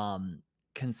culture of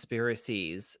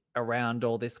conspiracies around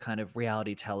all this kind of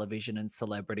reality television and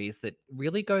celebrities that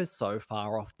really goes so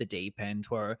far off the deep end,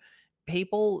 where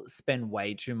people spend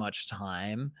way too much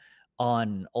time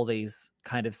on all these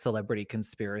kind of celebrity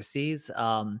conspiracies.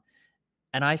 And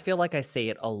I feel like I see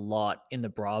it a lot in the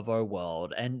Bravo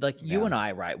world. And like you and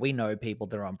I, right? We know people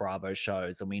that are on Bravo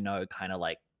shows, and we know kind of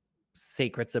like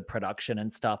secrets of production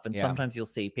and stuff. And Yeah. sometimes you'll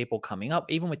see people coming up,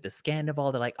 even with the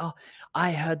Scandival, they're like, oh,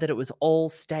 I heard that it was all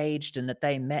staged and that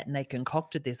they met and they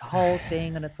concocted this whole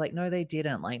thing. And it's like, no, they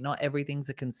didn't. Like, not everything's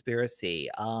a conspiracy.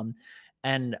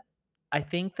 And I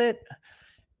think that,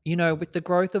 you know, with the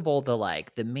growth of all the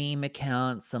like the meme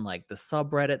accounts and like the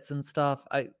subreddits and stuff,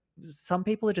 some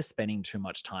people are just spending too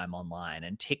much time online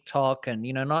and TikTok, and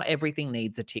you know, not everything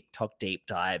needs a TikTok deep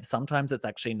dive. Sometimes it's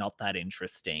actually not that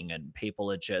interesting and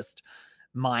people are just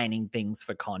mining things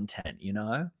for content, you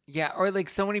know? Yeah, or like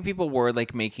so many people were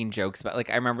like making jokes about, like,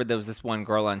 I remember there was this one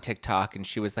girl on TikTok and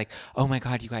she was like, oh my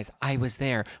God, you guys, I was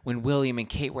there when William and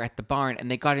Kate were at the barn and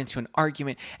they got into an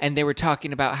argument and they were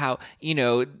talking about how, you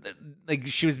know, like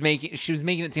she was making it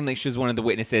seem like she was one of the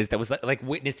witnesses that was like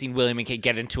witnessing William and Kate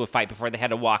get into a fight before they had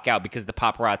to walk out because the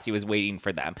paparazzi was waiting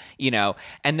for them, you know?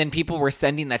 And then people were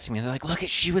sending that to me. They're like, look,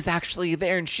 she was actually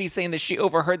there and she's saying that she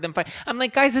overheard them fight. I'm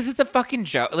like, guys, this is a fucking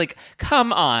joke. Like,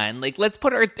 come on. Like, let's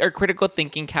put our critical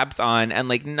thinking caps on and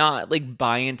like not like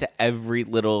buy into every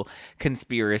little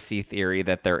conspiracy theory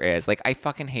that there is. Like, I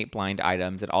fucking hate blind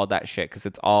items and all that shit because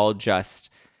it's all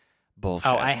just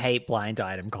bullshit. Oh, I hate blind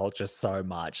item culture so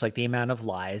much. Like the amount of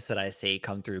lies that I see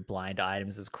come through blind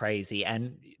items is crazy.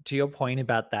 And to your point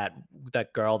about that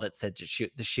girl that said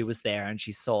that she was there and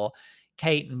she saw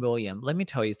Kate and William, let me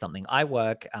tell you something. I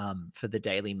work for the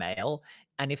Daily Mail,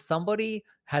 and if somebody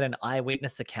had an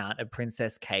eyewitness account of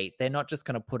Princess Kate, they're not just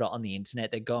going to put it on the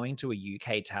internet. They're going to a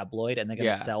UK tabloid and they're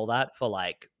going to sell that for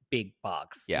like big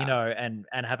bucks, you know, and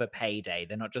have a payday.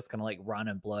 They're not just going to like run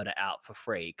and blurt it out for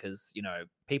free because, you know,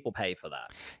 people pay for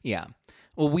that. Yeah.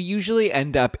 Well, we usually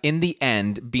end up in the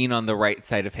end being on the right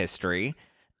side of history,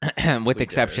 with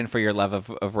exception for your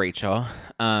love of Rachel.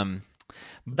 That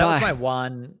was my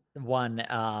one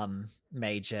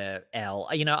major L.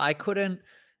 You know, I couldn't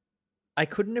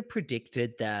have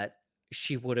predicted that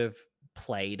she would have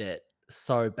played it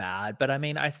so bad, but I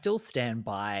mean, I still stand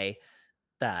by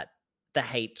that. The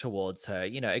hate towards her,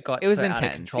 you know, it was so intense, out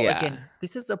of control. Yeah. Again,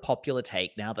 this is a popular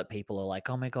take now that people are like,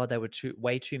 oh my God, they were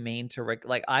way too mean to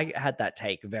like, I had that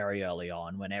take very early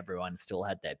on when everyone still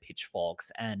had their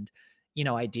pitchforks. And, you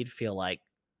know, I did feel like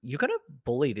you're going to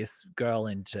bully this girl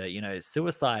into, you know,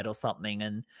 suicide or something.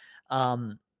 And,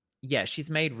 yeah, she's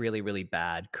made really, really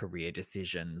bad career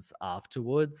decisions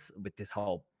afterwards with this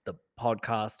whole, the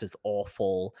podcast is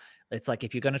awful. It's like,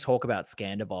 if you're going to talk about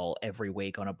Scandival every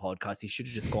week on a podcast, you should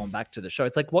have just gone back to the show.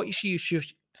 It's like, what you should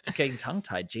getting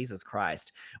tongue-tied, Jesus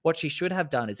Christ. What she should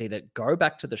have done is either go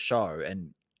back to the show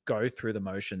and go through the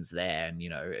motions there and, you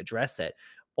know, address it,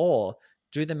 or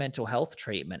do the mental health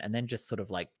treatment and then just sort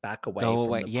of like back away from the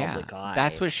public eye.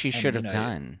 That's what she should have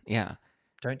done. Yeah.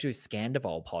 Don't do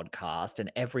Scandival podcast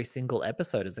and every single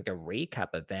episode is like a recap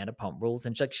of Vanderpump Rules,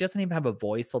 and she doesn't even have a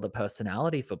voice or the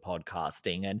personality for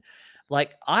podcasting. And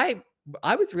like I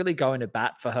was really going to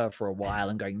bat for her for a while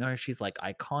and going, no, she's like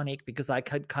iconic, because I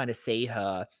could kind of see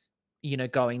her, you know,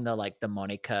 going the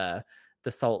Monica,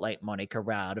 the Salt Lake Monica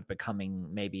route of becoming,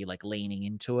 maybe like leaning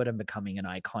into it and becoming an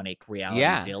iconic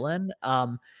reality villain.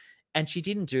 And she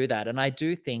didn't do that. And I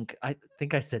think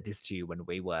I said this to you when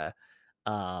we were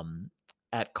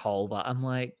at Culver. I'm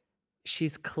like,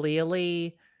 she's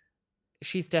definitely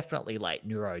like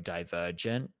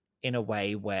neurodivergent in a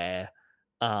way where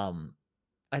I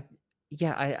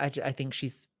think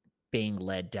she's being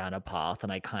led down a path,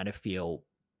 and I feel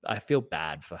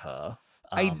bad for her.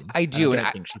 I do. I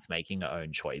don't think she's making her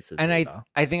own choices. And either.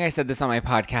 I think I said this on my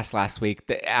podcast last week,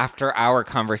 that after our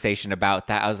conversation about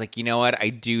that, I was like, you know what? I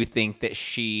do think that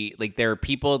she, like, there are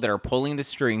people that are pulling the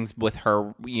strings with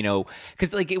her, you know,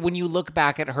 because like when you look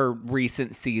back at her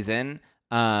recent season,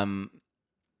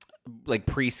 like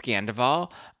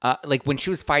pre-Scandival, like when she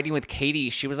was fighting with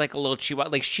Katie, she was like a little chihuahua.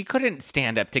 Like she couldn't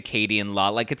stand up to Katie and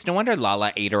Lala. Like it's no wonder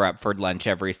Lala ate her up for lunch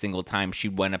every single time she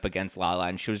went up against Lala,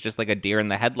 and she was just like a deer in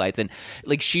the headlights. And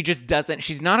like she just doesn't.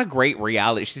 She's not a great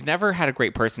reality. She's never had a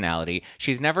great personality.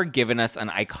 She's never given us an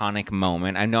iconic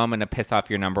moment. I know I'm gonna piss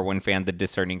off your number one fan, the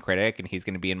Discerning Critic, and he's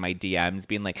gonna be in my DMs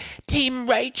being like, Team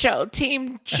Rachel,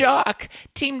 Team Jacques,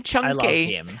 Team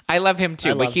Chunky. I love him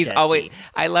too, but he's always.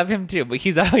 I love him too, but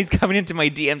he's always coming into my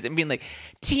DMs and being like,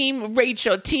 Team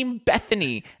Rachel, Team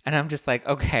Bethany. And I'm just like,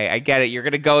 okay, I get it. You're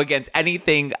going to go against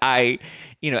anything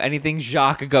anything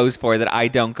Jacques goes for that I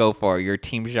don't go for. You're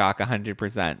Team Jacques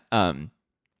 100%.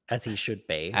 As he should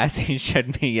be. As he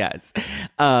should be, yes.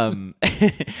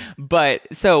 But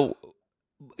so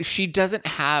she doesn't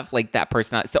have like that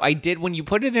personality. So I did, when you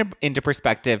put it into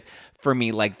perspective for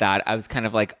me like that, I was kind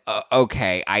of like,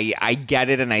 okay, I get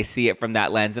it and I see it from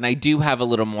that lens. And I do have a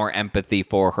little more empathy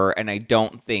for her. And I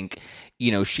don't think,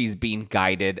 she's being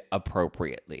guided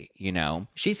appropriately,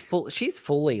 She's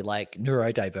fully like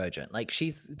neurodivergent. Like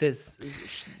there's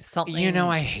something.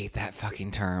 I hate that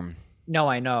fucking term. No,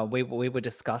 I know. We were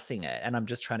discussing it, and I'm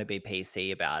just trying to be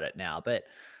PC about it now. But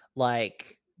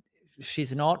like,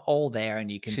 she's not all there,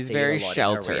 and you can She's see it very a lot in her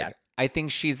sheltered. I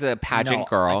think she's a pageant No, I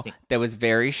girl think that was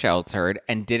very sheltered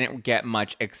and didn't get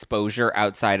much exposure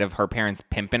outside of her parents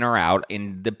pimping her out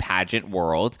in the pageant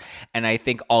world. And I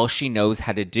think all she knows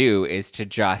how to do is to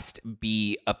just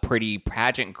be a pretty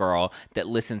pageant girl that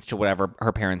listens to whatever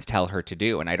her parents tell her to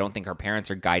do. And I don't think her parents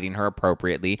are guiding her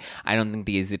appropriately. I don't think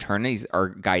these attorneys are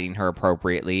guiding her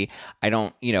appropriately. I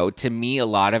don't, to me, a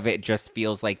lot of it just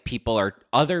feels like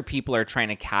other people are trying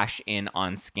to cash in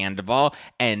on Scandival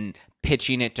and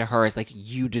pitching it to her as like,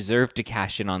 you deserve to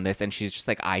cash in on this. And she's just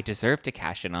like, I deserve to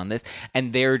cash in on this.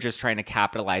 And they're just trying to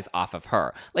capitalize off of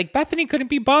her. Like, Bethany couldn't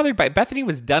be bothered by it. Bethany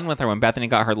was done with her when Bethany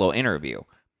got her little interview.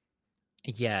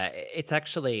 Yeah, it's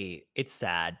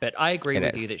sad, but I agree It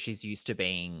with is. you that she's used to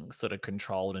being sort of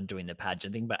controlled and doing the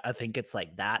pageant thing. But I think it's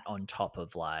like that on top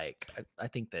of like, I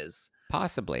think there's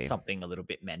Possibly something a little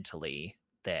bit mentally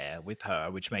there with her,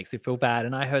 which makes me feel bad.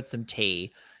 And I heard some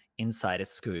tea inside a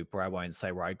scoop, where I won't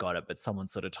say where I got it, but someone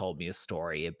sort of told me a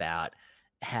story about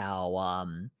how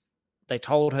they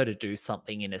told her to do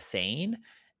something in a scene,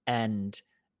 and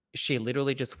she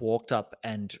literally just walked up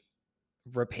and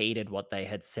repeated what they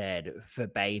had said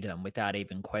verbatim without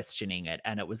even questioning it.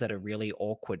 And it was at a really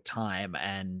awkward time.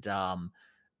 And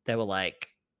they were like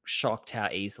shocked how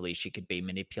easily she could be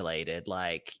manipulated,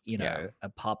 like, Yeah. a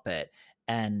puppet.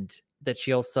 And that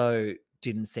she also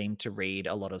didn't seem to read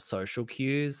a lot of social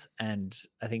cues. And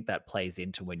I think that plays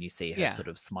into when you see her Yeah. sort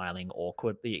of smiling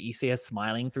awkwardly. You see her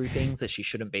smiling through things that she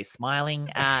shouldn't be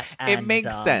smiling at. It And makes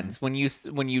sense when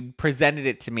you presented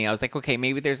it to me. I was like, okay,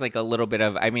 maybe there's like a little bit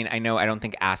of. I mean, I know I don't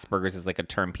think Asperger's is like a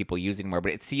term people use anymore,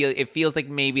 but it feels like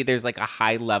maybe there's like a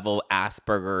high level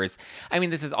Asperger's. I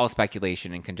mean, this is all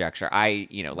speculation and conjecture.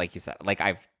 Like you said, like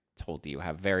I've told you,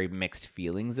 have very mixed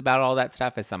feelings about all that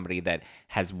stuff as somebody that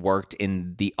has worked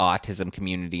in the autism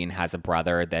community and has a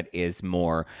brother that is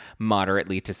more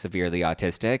moderately to severely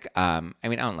autistic. I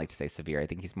mean, I don't like to say severe. I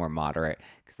think he's more moderate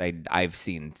because I've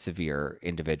seen severe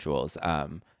individuals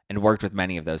and worked with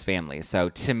many of those families. So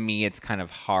to me, it's kind of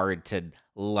hard to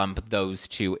lump those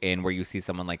two in, where you see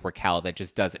someone like Raquel that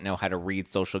just doesn't know how to read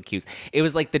social cues. It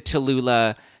was like the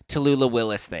Tallulah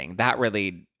Willis thing that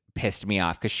really pissed me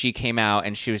off, because she came out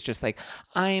and she was just like,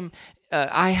 I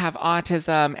have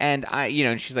autism, and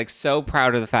and she's like so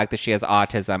proud of the fact that she has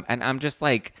autism. And I'm just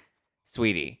like,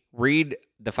 sweetie, read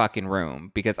the fucking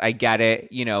room, because I get it.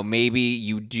 Maybe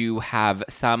you do have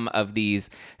some of these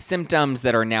symptoms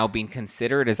that are now being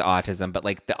considered as autism, but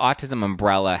like the autism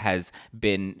umbrella has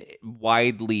been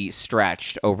widely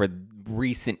stretched over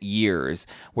recent years,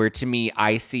 where to me,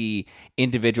 I see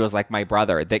individuals like my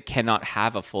brother that cannot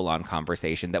have a full-on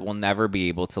conversation, that will never be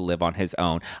able to live on his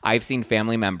own. I've seen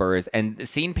family members and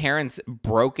seen parents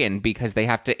broken because they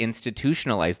have to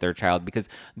institutionalize their child, because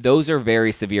those are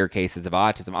very severe cases of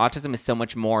autism. Autism is so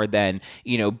much more than,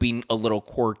 being a little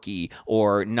quirky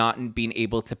or not being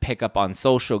able to pick up on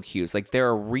social cues. Like, there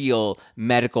are real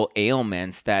medical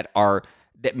ailments that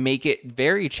make it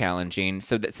very challenging,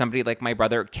 so that somebody like my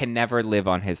brother can never live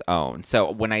on his own.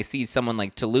 So when I see someone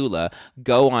like Tallulah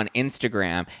go on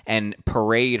Instagram and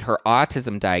parade her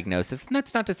autism diagnosis, and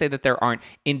that's not to say that there aren't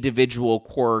individual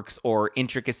quirks or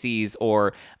intricacies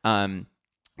or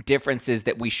differences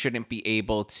that we shouldn't be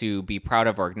able to be proud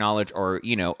of or acknowledge or,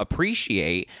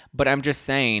 appreciate. But I'm just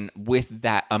saying, with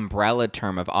that umbrella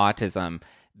term of autism,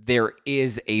 there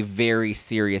is a very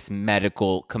serious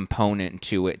medical component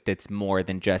to it that's more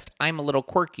than just, I'm a little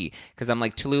quirky. Because I'm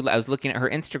like, Tallulah, I was looking at her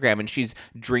Instagram and she's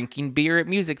drinking beer at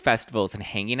music festivals and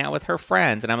hanging out with her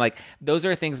friends. And I'm like, those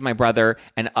are things my brother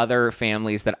and other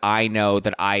families that I know,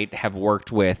 that I have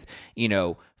worked with,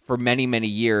 for many, many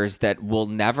years, that will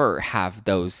never have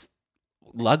those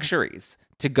luxuries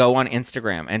to go on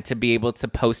Instagram and to be able to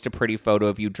post a pretty photo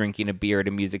of you drinking a beer at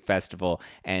a music festival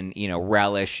and,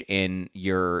 relish in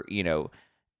your,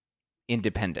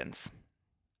 independence.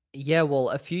 Yeah, well,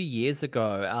 a few years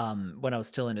ago, when I was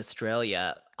still in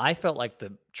Australia, I felt like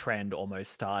the trend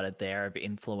almost started there of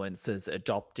influencers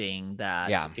adopting that.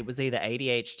 Yeah. It was either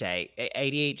ADHD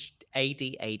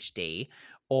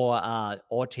or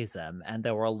autism, and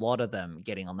there were a lot of them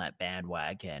getting on that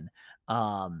bandwagon,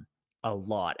 a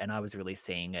lot. And I was really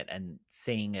seeing it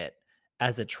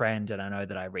as a trend, and I know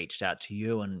that I reached out to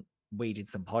you and we did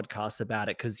some podcasts about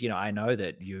it because I know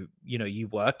that you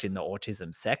worked in the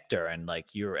autism sector and like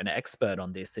you're an expert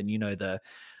on this and you know the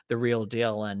real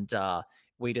deal, and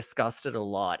we discussed it a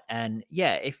lot. And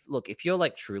yeah, if you're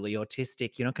like truly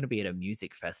autistic, you're not going to be at a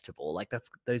music festival. Like that's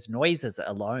those noises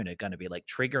alone are going to be like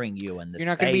triggering you in the You're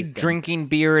not going to be space. drinking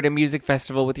beer at a music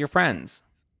festival with your friends.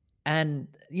 And,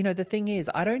 the thing is,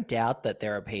 I don't doubt that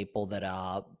there are people that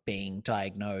are being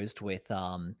diagnosed with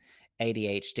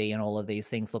ADHD and all of these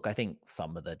things. Look, I think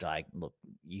some of the look,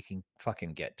 you can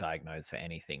fucking get diagnosed for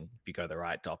anything if you go to the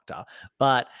right doctor.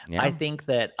 But I Yeah. think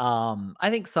that I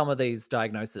think some of these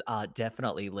diagnoses are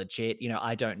definitely legit.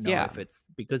 I don't know Yeah. if it's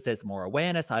because there's more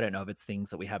awareness. I don't know if it's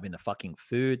things that we have in the fucking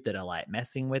food that are like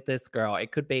messing with this girl.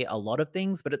 It could be a lot of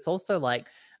things, but it's also like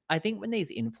I think when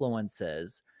these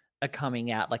influencers are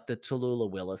coming out, like the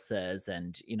Tallulah Willises,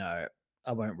 and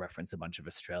I won't reference a bunch of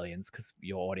Australians because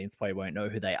your audience probably won't know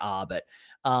who they are, but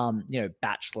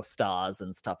Bachelor stars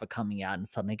and stuff are coming out and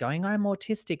suddenly going, "I'm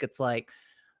autistic." It's like,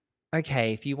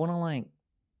 okay, if you want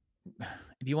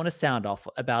to sound off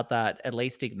about that, at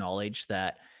least acknowledge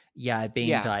that. Yeah, I've been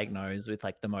Yeah. diagnosed with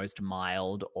like the most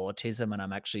mild autism, and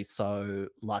I'm actually so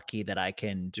lucky that I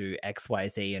can do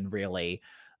XYZ, and really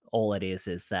all it is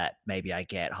that maybe I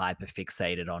get hyper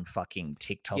fixated on fucking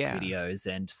TikTok Yeah. videos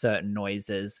and certain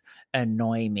noises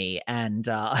annoy me. And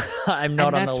I'm not And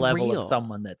on the that's level of real.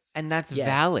 someone that's, And that's yes.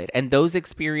 valid. And those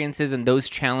experiences and those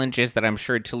challenges that I'm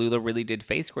sure Tallulah really did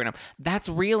face growing up, that's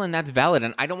real and that's valid.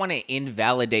 And I don't want to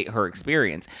invalidate her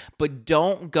experience, but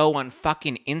don't go on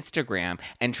fucking Instagram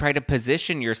and try to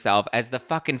position yourself as the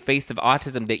fucking face of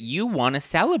autism that you want to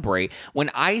celebrate. When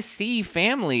I see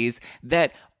families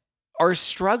that are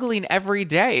struggling every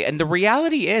day. And the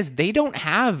reality is they don't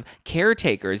have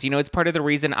caretakers. It's part of the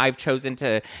reason I've chosen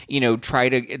to, try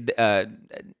to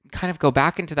kind of go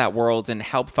back into that world and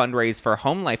help fundraise for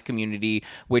Home Life Community,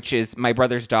 which is my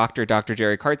brother's doctor, Dr.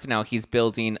 Jerry Kartz. Now he's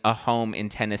building a home in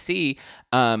Tennessee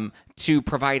to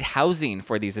provide housing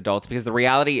for these adults, because the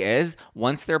reality is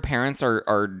once their parents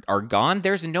are gone,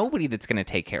 there's nobody that's going to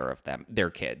take care of them, their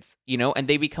kids, and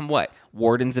they become what?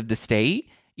 Wardens of the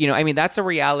state? That's a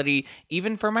reality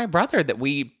even for my brother that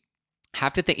we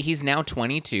have to think. He's now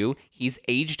 22. He's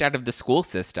aged out of the school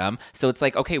system. So it's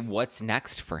like, okay, what's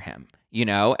next for him?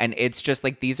 And it's just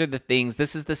like, these are the things,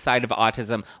 this is the side of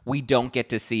autism we don't get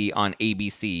to see on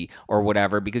ABC or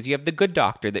whatever, because you have the Good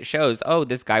Doctor that shows, oh,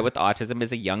 this guy with autism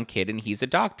is a young kid and he's a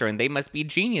doctor and they must be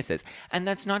geniuses. And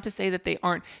that's not to say that they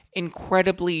aren't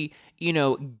incredibly,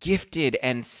 gifted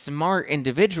and smart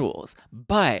individuals,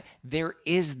 but there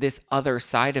is this other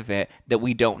side of it that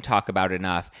we don't talk about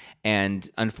enough. And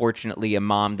unfortunately, a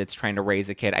mom that's trying to raise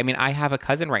a kid. I have a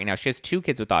cousin right now. She has 2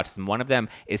 kids with autism. One of them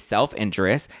is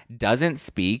self-injurious, doesn't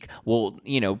speak, will,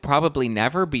 probably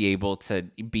never be able to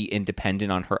be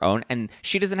independent on her own. And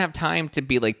she doesn't have time to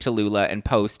be like Tallulah and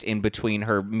post in between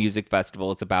her music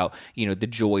festivals about, the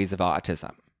joys of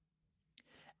autism.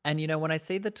 And when I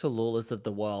see the Tallulahs of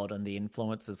the world and the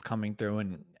influencers coming through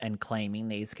and claiming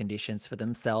these conditions for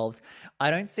themselves,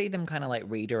 I don't see them kind of like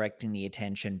redirecting the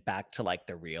attention back to like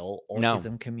the real No.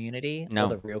 autism community or No.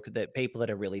 the real people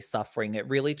that are really suffering. It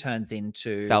really turns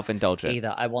into Self-indulgent.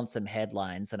 either I want some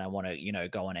headlines and I want to,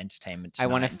 go on Entertainment I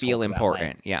Tonight want to and feel talk about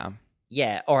important. Yeah.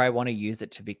 Yeah, or I want to use it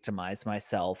to victimize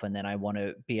myself, and then I want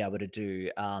to be able to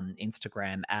do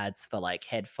Instagram ads for like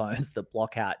headphones that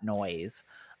block out noise,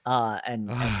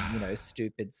 and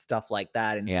stupid stuff like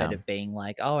that, instead Yeah. of being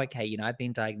like, oh, okay, I've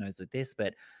been diagnosed with this,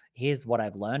 but here's what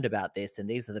I've learned about this, and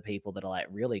these are the people that are like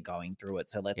really going through it.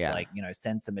 So let's Yeah. like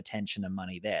send some attention and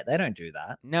money there. They don't do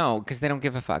that. No, because they don't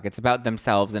give a fuck. It's about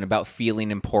themselves and about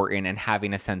feeling important and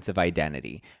having a sense of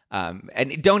identity.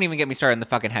 And don't even get me started on the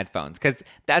fucking headphones, because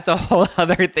that's a whole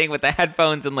other thing with the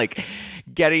headphones and like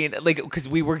getting like, because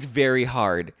we worked very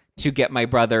hard to get my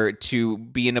brother to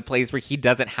be in a place where he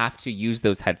doesn't have to use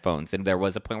those headphones. And there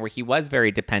was a point where he was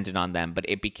very dependent on them, but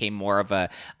it became more of a,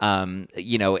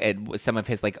 some of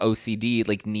his like OCD,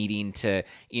 like needing to,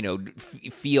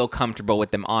 feel comfortable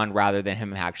with them on rather than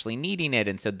him actually needing it.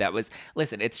 And so that was,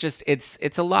 listen, it's just,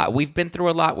 it's a lot. We've been through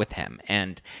a lot with him.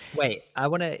 And wait, I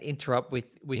want to interrupt with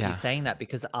Yeah. you saying that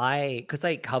because I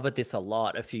covered this a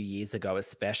lot a few years ago,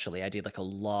 especially. I did like a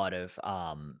lot of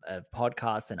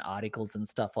podcasts and articles and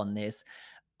stuff on this.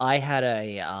 I had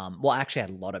actually had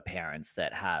a lot of parents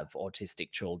that have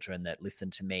autistic children that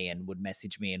listened to me and would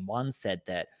message me, and one said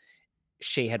that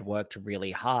she had worked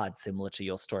really hard, similar to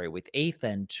your story with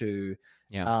Ethan, to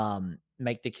Yeah.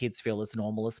 make the kids feel as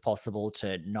normal as possible,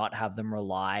 to not have them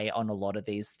rely on a lot of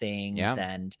these things. Yeah.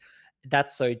 And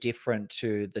that's so different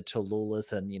to the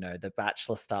Tallulahs and, the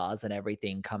Bachelor stars and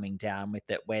everything coming down with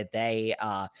it, where they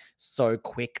are so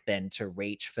quick then to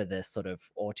reach for this sort of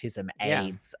autism Yeah.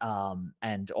 aids,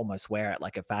 and almost wear it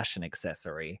like a fashion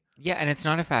accessory. Yeah, and it's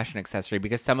not a fashion accessory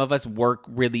because some of us work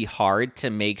really hard to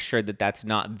make sure that that's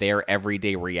not their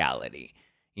everyday reality,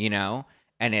 you know?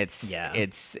 And it's Yeah.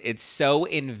 it's it's so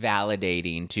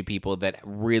invalidating to people that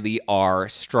really are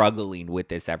struggling with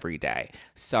this every day.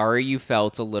 Sorry you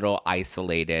felt a little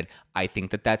isolated. I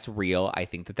think that that's real. I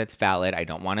think that that's valid. I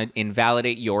don't want to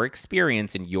invalidate your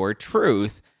experience and your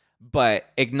truth,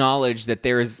 but acknowledge that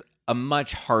there's a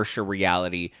much harsher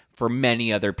reality for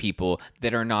many other people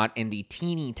that are not in the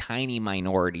teeny tiny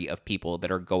minority of people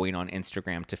that are going on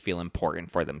Instagram to feel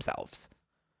important for themselves.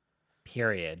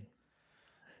 Period.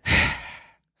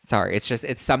 Sorry,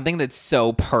 it's something that's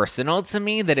so personal to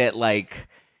me that it like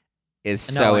is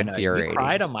No, so I know. You infuriating.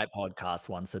 cried on my podcast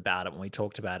once about it when we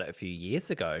talked about it a few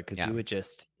years ago, because Yeah. you were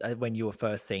just, when you were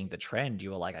first seeing the trend, you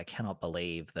were like, I cannot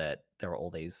believe that there are all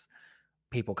these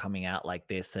people coming out like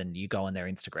this, and you go on their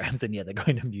Instagrams and they're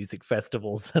going to music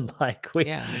festivals and like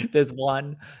Yeah. there's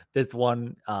one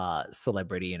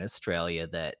celebrity in Australia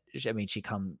that, I mean,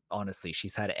 honestly,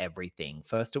 she's had everything.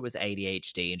 First it was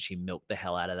ADHD and she milked the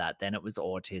hell out of that. Then it was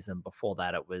autism. Before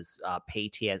that it was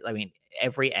PTS. I mean,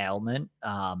 every ailment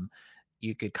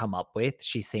you could come up with,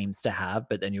 she seems to have.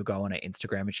 But then you'll go on her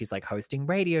Instagram and she's like hosting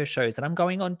radio shows, and I'm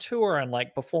going on tour and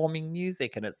like performing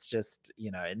music. And it's just,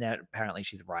 and now apparently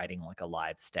she's writing like a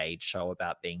live stage show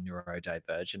about being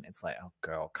neurodivergent. It's like, oh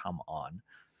girl, come on.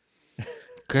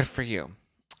 Good for you.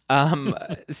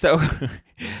 So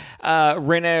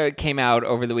Rinna came out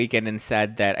over the weekend and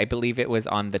said that, I believe it was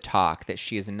on The Talk, that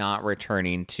she is not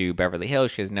returning to Beverly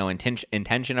Hills. She has no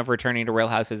intention of returning to Real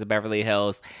Houses of Beverly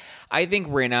Hills. I think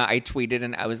I tweeted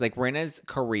and I was like, Rinna's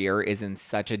career is in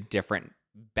such a different,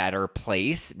 better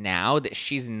place now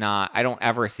that I don't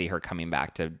ever see her coming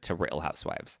back to Real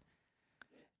Housewives.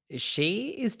 She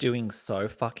is doing so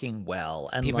fucking well.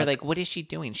 And people are like, what is she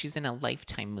doing? She's in a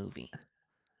Lifetime movie.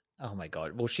 Oh my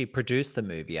God. Well, she produced the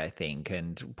movie, I think,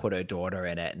 and put her daughter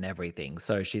in it and everything.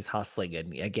 So she's hustling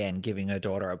and, again, giving her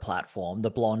daughter a platform,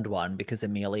 the blonde one, because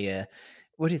Amelia,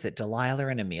 what is it? Delilah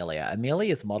and Amelia.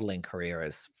 Amelia's modeling career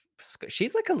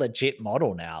she's like a legit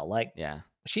model now. Like, Yeah.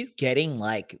 she's getting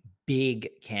like big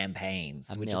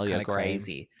campaigns, which is kind of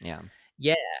crazy. Yeah.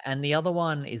 Yeah. And the other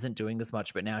one isn't doing as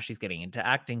much, but now she's getting into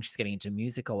acting, she's getting into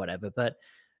music or whatever. But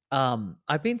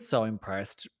I've been so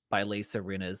impressed by Lisa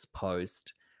Rinna's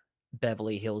post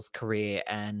Beverly Hills career,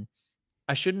 and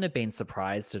I shouldn't have been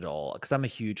surprised at all, because I'm a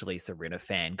huge Lisa Rinna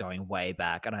fan going way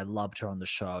back, and I loved her on the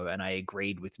show, and I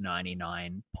agreed with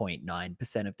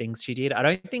 99.9% of things she did. I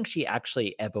don't think she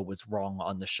actually ever was wrong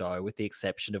on the show, with the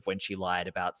exception of when she lied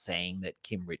about saying that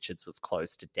Kim Richards was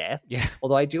close to death. Yeah.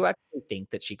 Although I do actually think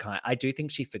that I do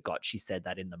think she forgot she said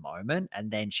that in the moment,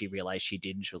 and then she realized she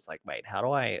didn't. She was like, wait, how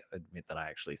do I admit that I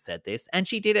actually said this? And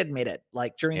she did admit it,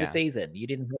 like during the season. You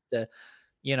didn't have to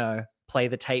play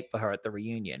the tape for her at the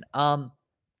reunion.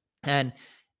 And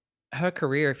her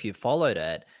career, if you followed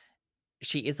it,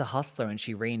 she is a hustler and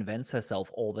she reinvents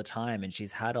herself all the time. And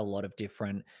she's had a lot of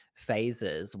different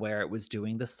phases where it was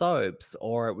doing the soaps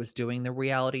or it was doing the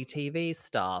reality TV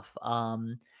stuff.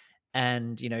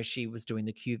 And, she was doing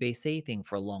the QVC thing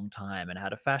for a long time and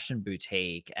had a fashion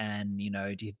boutique and,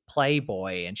 did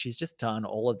Playboy. And she's just done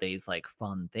all of these like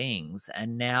fun things.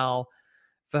 And now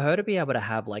for her to be able to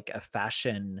have like a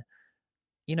fashion,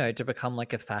 to become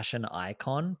like a fashion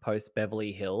icon post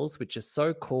Beverly Hills, which is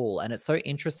so cool. And it's so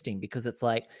interesting because it's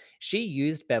like she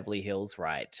used Beverly Hills,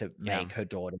 right, to make her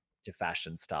daughter to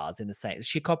fashion stars in the same.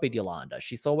 She copied Yolanda.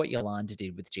 She saw what Yolanda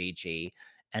did with Gigi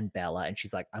and Bella, and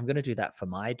she's like, I'm going to do that for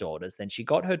my daughters. Then she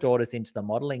got her daughters into the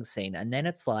modeling scene. And then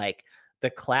it's like the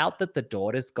clout that the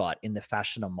daughters got in the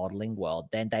fashion and modeling world,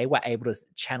 then they were able to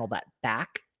channel that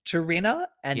back to Rinna,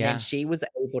 and then she was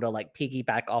able to like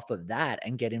piggyback off of that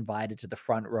and get invited to the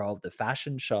front row of the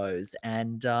fashion shows.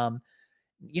 And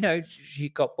she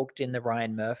got booked in the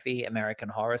Ryan Murphy American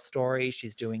Horror Story.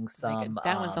 She's doing some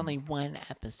that was only one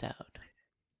episode.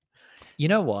 You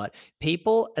know what?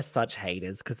 People are such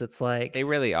haters because it's like they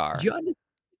really are.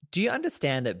 Do you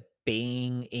understand that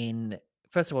being in,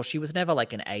 first of all, she was never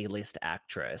like an A-list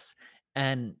actress.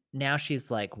 And now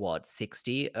she's like, what,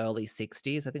 60, early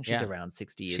 60s? I think she's around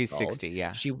 60 years old. She's 60,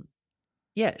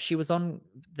 yeah. She was on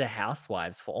The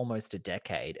Housewives for almost a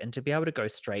decade. And to be able to go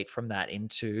straight from that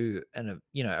into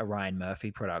a Ryan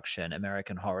Murphy production,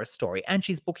 American Horror Story, and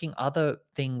she's booking other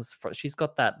things. She's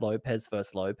got that Lopez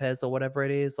versus Lopez or whatever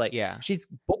it is. Like, she's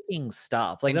booking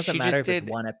stuff. Like, it doesn't matter if it's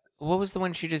one episode. What was the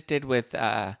one she just did with,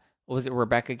 was it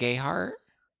Rebecca Gayheart?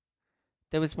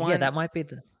 There was one. Yeah, that might be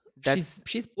the.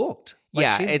 She's booked. Like,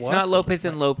 Yeah, she's it's not working. Lopez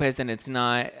and Lopez, and it's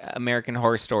not American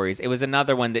Horror Stories. It was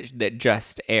another one that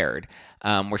just aired,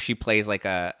 where she plays like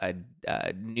a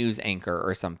news anchor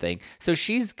or something. So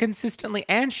she's consistently,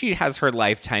 and she has her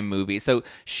Lifetime movie. So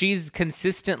she's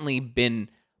consistently been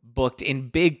booked in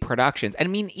big productions. And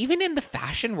I mean, even in the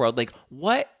fashion world, like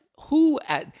who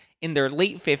in their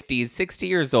late 50s, 60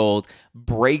 years old,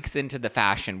 breaks into the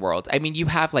fashion world? I mean, you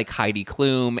have like Heidi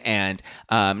Klum and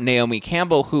Naomi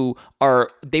Campbell,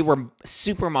 they were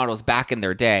supermodels back in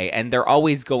their day, and they're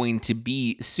always going to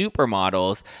be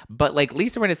supermodels. But like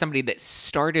Lisa Rinna is somebody that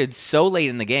started so late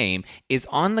in the game, is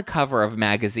on the cover of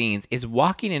magazines, is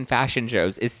walking in fashion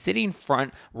shows, is sitting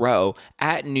front row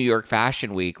at New York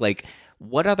Fashion Week. Like,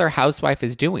 what other housewife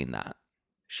is doing that?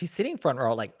 She's sitting front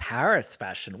row at like Paris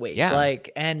Fashion Week. Yeah.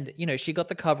 Like, and she got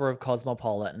the cover of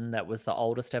Cosmopolitan. That was the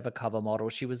oldest ever cover model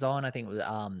she was on. I think it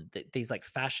was these like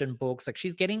fashion books. Like,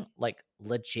 she's getting like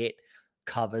legit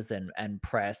covers and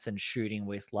press and shooting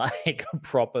with like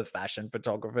proper fashion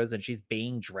photographers, and she's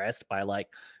being dressed by like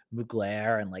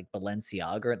Mugler and like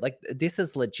Balenciaga. Like, this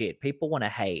is legit. People want to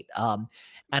hate.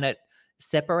 And it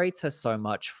separates her so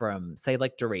much from, say,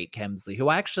 like Dorit Kemsley, who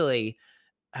actually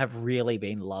have really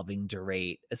been loving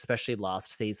Dorit, especially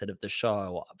last season of the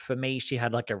show. For me, she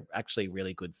had like a actually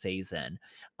really good season.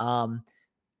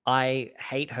 I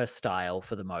hate her style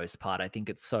for the most part. I think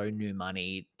it's so new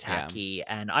money, tacky,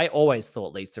 and I always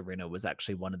thought Lisa Rinna was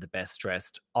actually one of the best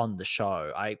dressed on the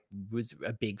show. I was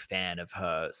a big fan of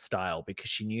her style because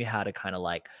she knew how to kind of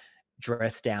like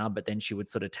dress down, but then she would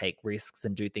sort of take risks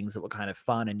and do things that were kind of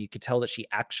fun, and you could tell that she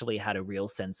actually had a real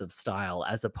sense of style,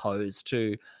 as opposed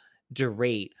to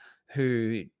Dorit,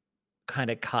 who kind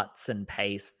of cuts and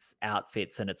pastes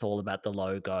outfits, and it's all about the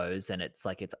logos, and it's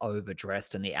like it's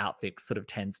overdressed, and the outfit sort of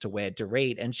tends to wear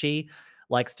Dorit, and she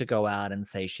likes to go out and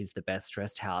say she's the best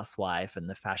dressed housewife and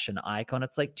the fashion icon.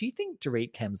 It's like, do you think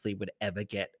Dorit Kemsley would ever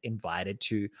get invited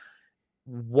to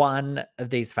one of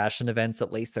these fashion events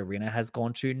that Lisa Rinna has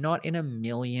gone to? Not in a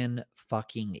million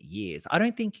fucking years. I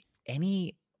don't think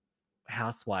any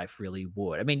housewife really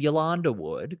would. I mean, Yolanda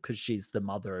would, because she's the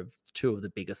mother of two of the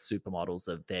biggest supermodels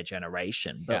of their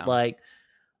generation. But like,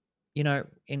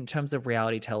 in terms of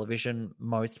reality television,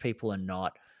 most people are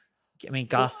not. I mean,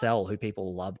 Garcelle, who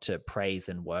people love to praise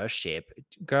and worship,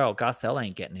 girl, Garcelle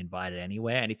ain't getting invited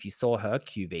anywhere. And if you saw her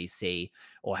QVC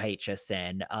or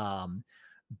HSN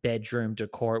bedroom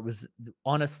decor, it was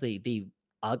honestly the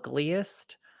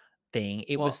ugliest thing.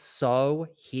 It was so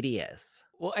hideous.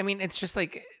 Well, I mean, it's just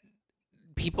like,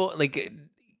 people like,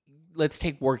 let's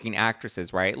take working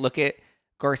actresses, right? Look at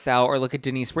Garcelle or look at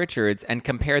Denise Richards and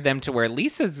compare them to where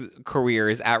Lisa's career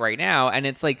is at right now. And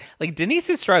it's like Denise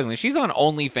is struggling. She's on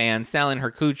OnlyFans selling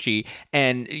her coochie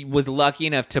and was lucky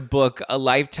enough to book a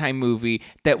Lifetime movie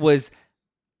that was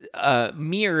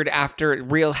mirrored after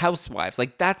Real Housewives.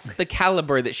 Like, that's the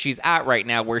caliber that she's at right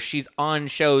now, where she's on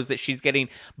shows that she's getting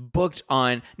booked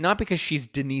on, not because she's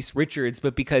Denise Richards,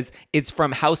 but because it's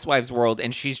from Housewives world,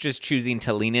 and she's just choosing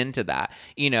to lean into that,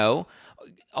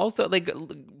 Also, like,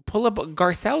 pull up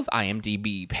Garcelle's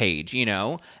IMDb page,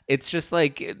 It's just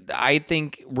like, I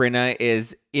think Rinna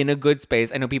is in a good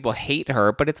space. I know people hate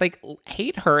her, but it's like,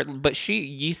 hate her, but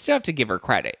you still have to give her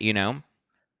credit,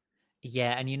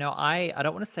 Yeah, and I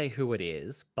don't want to say who it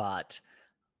is, but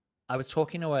I was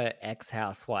talking to an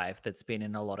ex-housewife that's been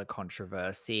in a lot of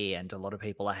controversy and a lot of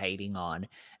people are hating on,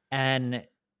 and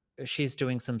she's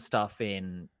doing some stuff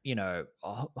in,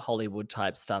 Hollywood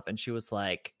type stuff, and she was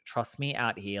like, trust me,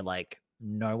 out here, like,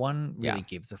 no one really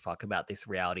gives a fuck about this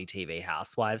reality TV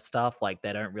housewife stuff. Like,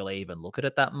 they don't really even look at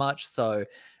it that much. So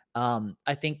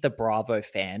I think the Bravo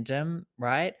fandom,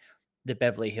 right? The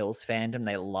Beverly Hills fandom,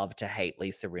 they love to hate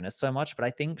Lisa Rinna so much, but I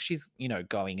think she's,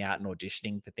 going out and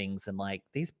auditioning for things, and like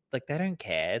these, like, they don't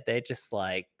care. They're just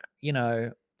like,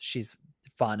 she's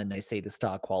fun, and they see the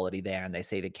star quality there, and they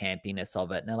see the campiness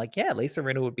of it, and they're like, yeah, Lisa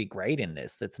Rinna would be great in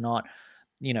this. It's not,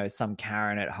 some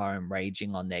Karen at home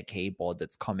raging on their keyboard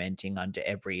that's commenting under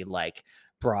every like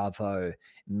Bravo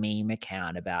meme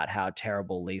account about how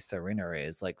terrible Lisa Rinna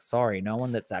is. Like, sorry, no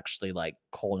one that's actually like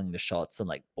calling the shots and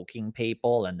like booking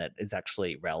people and that is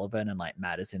actually relevant and like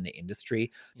matters in the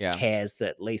industry cares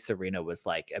that Lisa Rinna was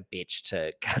like a bitch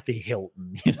to Kathy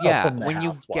Hilton. When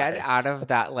you get out of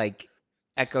that like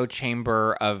echo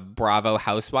chamber of Bravo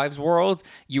Housewives world,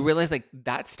 you realize like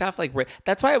that stuff, like,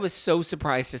 that's why I was so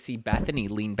surprised to see Bethany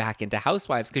lean back into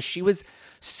Housewives, because she was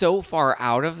so far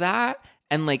out of that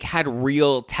and like had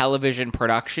real television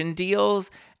production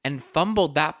deals and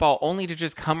fumbled that ball only to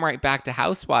just come right back to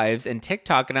Housewives and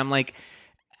TikTok. And I'm like,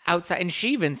 outside, and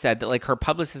she even said that like her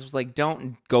publicist was like,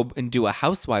 don't go and do a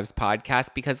housewives podcast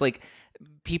because like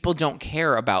people don't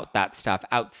care about that stuff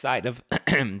outside of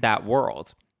that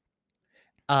world.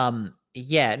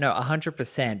 Yeah, no,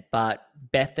 100%. But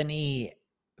Bethany's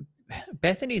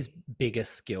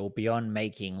biggest skill beyond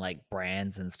making like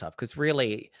brands and stuff, because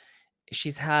really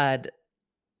she's had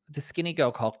the Skinny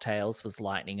Girl cocktails was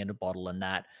lightning in a bottle, and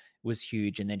that was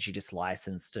huge. And then she just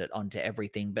licensed it onto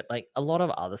everything. But like a lot of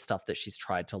other stuff that she's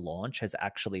tried to launch has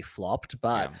actually flopped.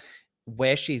 But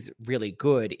where she's really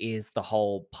good is the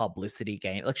whole publicity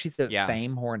game. Like she's a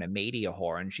fame whore and a media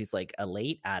whore, and she's like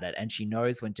elite at it. And she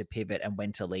knows when to pivot and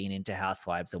when to lean into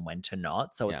Housewives and when to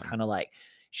not. So it's kind of like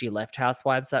she left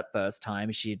Housewives that first time.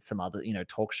 She did some other,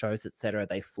 talk shows, etc.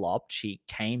 They flopped. She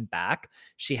came back.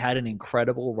 She had an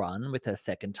incredible run with her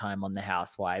second time on the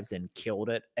Housewives and killed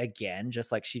it again,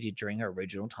 just like she did during her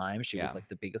original time. She was like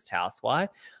the biggest housewife.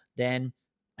 Then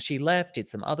she left, did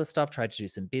some other stuff, tried to do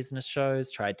some business shows,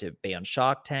 tried to be on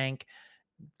Shark Tank,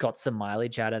 got some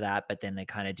mileage out of that, but then they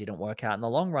kind of didn't work out in the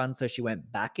long run. So she went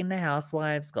back into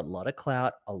Housewives, got a lot of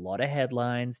clout, a lot of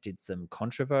headlines, did some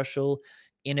controversial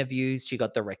interviews. She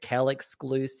got the Raquel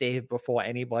exclusive before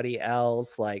anybody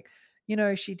else. Like,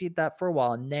 she did that for a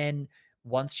while. And then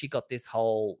once she got this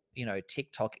whole,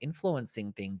 TikTok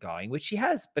influencing thing going, which she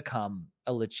has become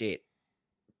a legit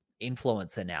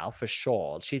influencer now for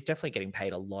sure. She's definitely getting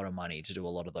paid a lot of money to do a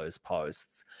lot of those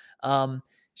posts.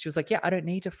 She was like, yeah, I don't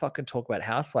need to fucking talk about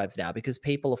Housewives now because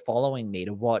people are following me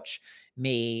to watch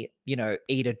me,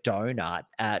 eat a donut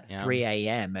at 3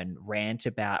 a.m. and rant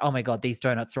about, oh my God, these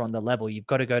donuts are on the level. You've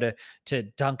got to go to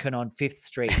Dunkin' on 5th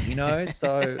Street,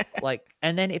 So like,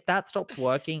 and then if that stops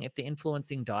working, if the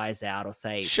influencing dies out or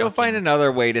say. She'll find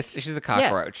another way to, she's a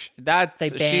cockroach.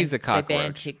 She's a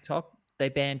cockroach. They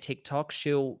ban TikTok,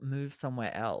 she'll move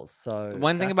somewhere else. So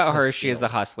one thing about her, she is a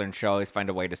hustler and she'll always find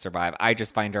a way to survive. I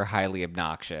just find her highly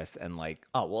obnoxious and like.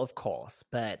 Oh, well, of course.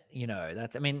 But,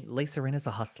 Lisa Rinna's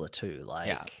a hustler too.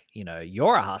 Like,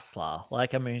 you're a hustler.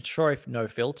 Like, sure, if No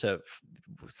Filter,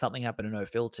 something happened to No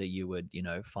Filter, you would,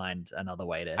 find another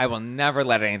way to. I will never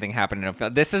let anything happen to No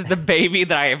Filter. This is the baby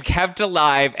that I have kept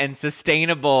alive and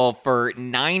sustainable for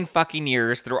 9 fucking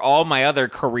years through all my other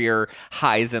career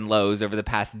highs and lows over the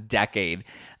past decade.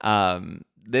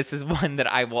 This is one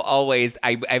that I will always,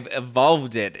 I've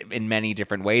evolved it in many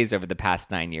different ways over the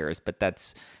past 9 years, but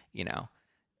that's,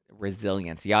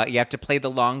 resilience. You have to play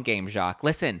the long game, Jacques.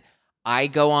 Listen, I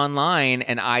go online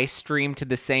and I stream to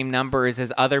the same numbers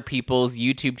as other people's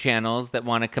YouTube channels that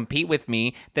want to compete with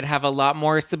me that have a lot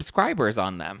more subscribers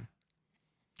on them.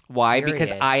 Why?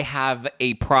 Because I have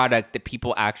a product that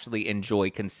people actually enjoy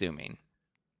consuming.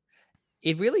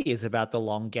 It really is about the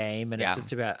long game, and it's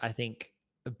just about, I think,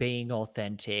 being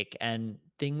authentic, and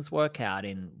things work out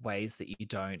in ways that you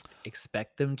don't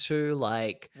expect them to.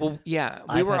 Like, well, yeah,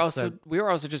 we were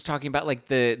also just talking about like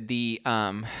the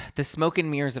smoke and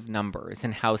mirrors of numbers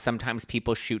and how sometimes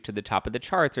people shoot to the top of the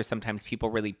charts or sometimes people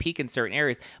really peak in certain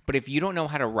areas. But if you don't know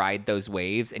how to ride those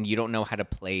waves and you don't know how to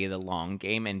play the long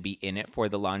game and be in it for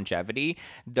the longevity,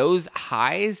 those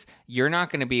highs, you're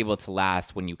not going to be able to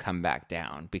last when you come back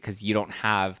down because you don't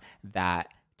have that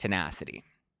tenacity.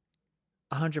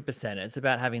 100%. It's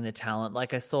about having the talent.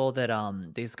 Like I saw that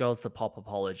these girls, the pop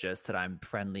apologists that I'm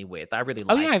friendly with, I really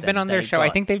like. Oh yeah, I've been on their show. I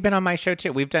think they've been on my show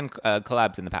too. We've done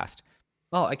collabs in the past.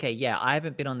 Oh, okay. Yeah, I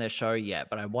haven't been on their show yet,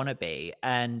 but I want to be.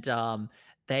 And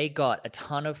they got a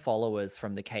ton of followers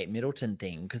from the Kate Middleton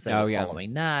thing because they were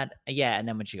following that. Yeah, and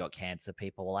then when she got cancer,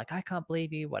 people were like, I can't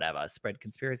believe you, whatever, spread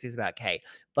conspiracies about Kate.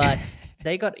 But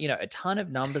they got, a ton of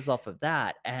numbers off of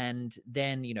that. And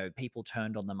then, people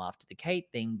turned on them after the Kate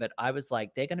thing. But I was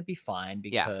like, they're going to be fine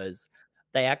because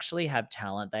they actually have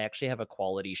talent. They actually have a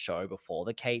quality show before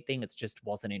the Kate thing. It just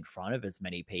wasn't in front of as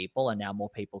many people. And now more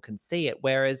people can see it.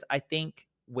 Whereas I think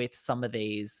with some of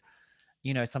these,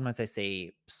 sometimes I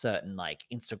see certain like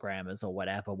Instagrammers or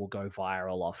whatever will go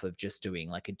viral off of just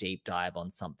doing like a deep dive on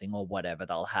something or whatever.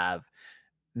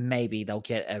 Maybe they'll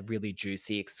get a really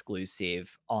juicy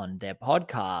exclusive on their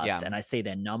podcast and I see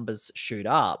their numbers shoot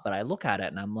up, but I look at it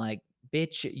and I'm like,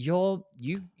 bitch, you're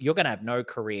going to have no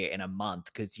career in a month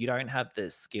because you don't have the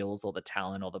skills or the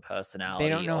talent or the personality. They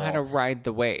don't know how to ride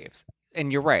the waves.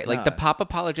 And you're right. Like the pop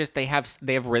apologists, they have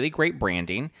really great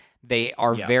branding. They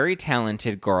are very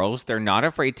talented girls. They're not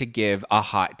afraid to give a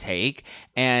hot take.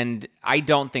 And I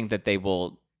don't think that they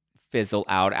will fizzle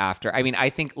out after. I mean, I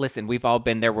think, listen, we've all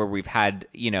been there where we've had,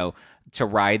 to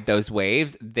ride those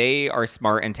waves. They are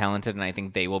smart and talented, and I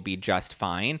think they will be just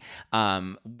fine.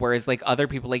 Whereas like other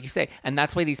people, like you say, and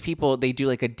that's why these people, they do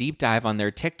like a deep dive on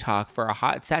their TikTok for a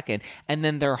hot second, and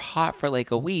then they're hot for like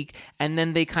a week, and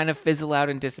then they kind of fizzle out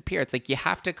and disappear. It's like you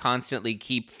have to constantly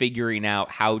keep figuring out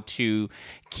how to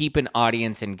keep an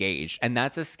audience engaged, and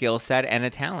that's a skill set and a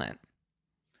talent.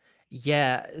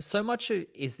 Yeah, so much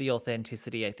is the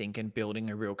authenticity, I think, and building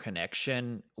a real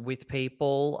connection with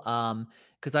people.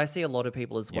 Because I see a lot of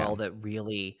people as Yeah. well that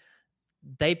really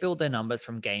they build their numbers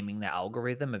from gaming the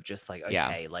algorithm of just like, Yeah.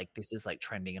 okay, like this is like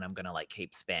trending and I'm gonna like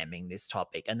keep spamming this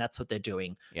topic. And that's what they're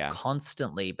doing Yeah.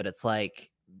 constantly. But it's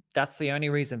like that's the only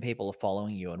reason people are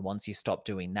following you. And once you stop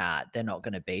doing that, they're not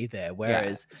gonna be there. Yeah.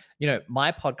 Whereas, my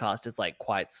podcast is like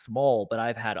quite small, but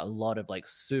I've had a lot of like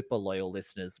super loyal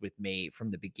listeners with me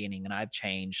from the beginning. And I've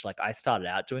changed. Like I started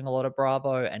out doing a lot of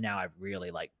Bravo, and now I've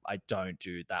really like I don't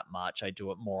do that much. I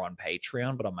do it more on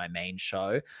Patreon, but on my main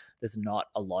show there's not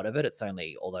a lot of it. It's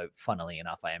only, although funnily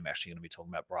enough, I am actually going to be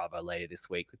talking about Bravo later this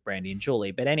week with Brandy and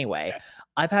Julie. But anyway,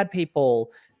 I've had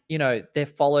people, they've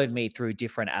followed me through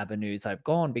different avenues I've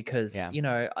gone because, Yeah.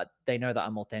 they know that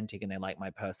I'm authentic and they like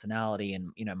my personality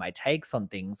and, my takes on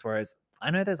things. Whereas I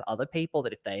know there's other people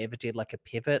that if they ever did like a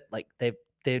pivot, like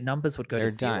their numbers would go to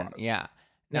They're zero. done. Yeah.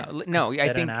 Yeah, No, 'cause I they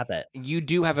don't think have it. you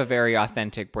do have a very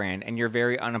authentic brand, and you're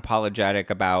very unapologetic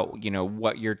about,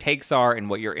 what your takes are and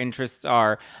what your interests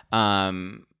are.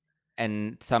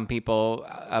 And some people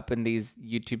up in these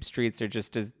YouTube streets are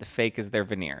just as fake as their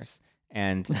veneers.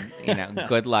 And,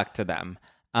 good luck to them.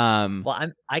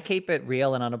 Well, I keep it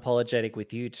real and unapologetic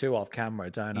with you too off camera,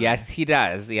 don't I? Yes, he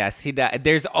does. Yes, he does.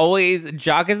 There's always,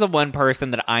 Jacques is the one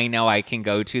person that I know I can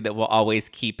go to that will always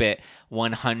keep it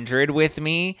 100 with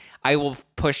me. I will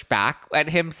push back at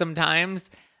him sometimes.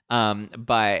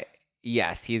 But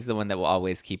yes, he's the one that will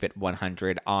always keep it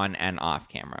 100 on and off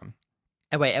camera.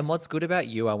 And wait, and what's good about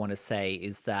you, I want to say,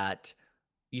 is that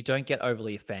you don't get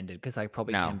overly offended because I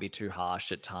probably No. can be too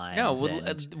harsh at No, times. well,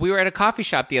 And we were at a coffee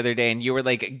shop the other day and you were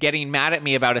like getting mad at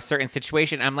me about a certain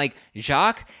situation. I'm like,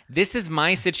 Jacques, this is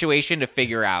my situation to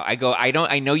figure out.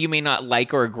 I know you may not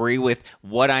like or agree with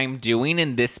what I'm doing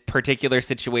in this particular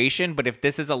situation, but if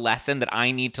this is a lesson that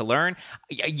I need to learn,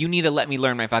 you need to let me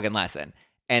learn my fucking lesson.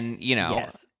 And,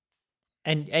 yes.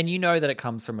 And you know that it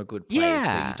comes from a good place, so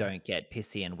Yeah. you don't get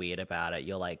pissy and weird about it.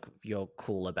 You're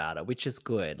cool about it, which is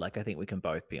good. Like I think we can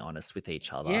both be honest with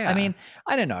each other. Yeah. I mean,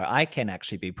 I don't know. I can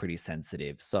actually be pretty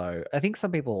sensitive. So I think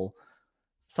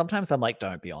sometimes I'm like,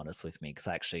 don't be honest with me because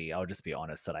actually I'll just be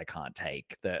honest that I can't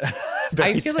take the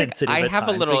very I feel like sensitive I at have a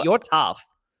times, little- but you're tough.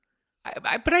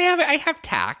 But I have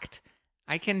tact.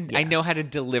 I Yeah. know how to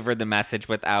deliver the message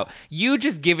without you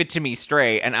just give it to me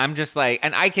straight, and I'm just like,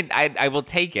 and I will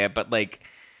take it, but like,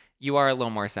 you are a little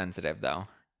more sensitive though.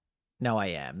 No, I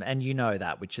am. And you know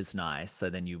that, which is nice. So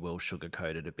then you will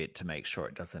sugarcoat it a bit to make sure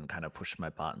it doesn't kind of push my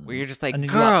buttons. Where you're just like, And then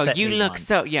girl, upset you me look once.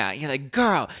 so, yeah, you're like,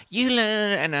 girl, you look,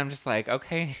 and I'm just like,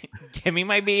 okay, give me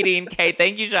my beating. Okay,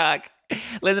 thank you, Jacques.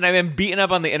 Listen, I've been beaten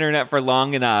up on the internet for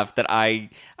long enough that I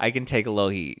can take a little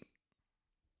heat.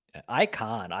 I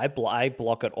can't. I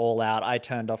block it all out. I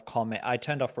turned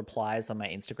off replies on my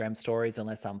Instagram stories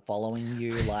unless I'm following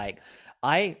you. Like,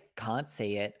 I can't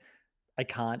see it. I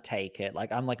can't take it.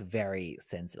 Like, I'm like very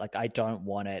sensitive. Like, I don't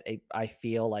want it. I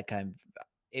feel like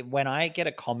when I get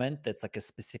a comment that's like a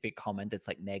specific comment that's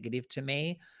like negative to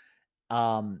me,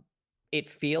 it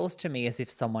feels to me as if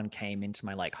someone came into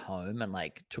my like home and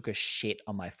like took a shit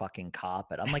on my fucking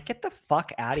carpet. I'm like, get the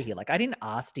fuck out of here. Like, I didn't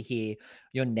ask to hear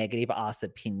your negative ass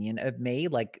opinion of me.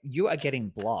 Like, you are getting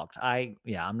blocked. I'm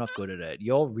not good at it.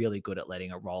 You're really good at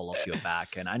letting it roll off your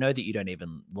back. And I know that you don't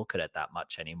even look at it that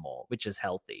much anymore, which is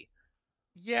healthy.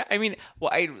 Yeah, I mean, well,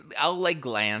 I'll like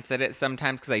glance at it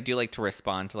sometimes because I do like to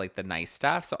respond to like the nice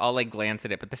stuff. So I'll like glance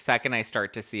at it, but the second I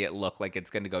start to see it look like it's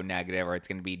going to go negative or it's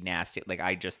going to be nasty, like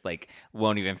I just like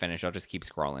won't even finish. I'll just keep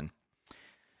scrolling.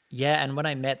 Yeah, and when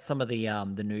I met some of the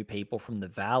new people from the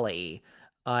Valley,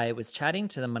 I was chatting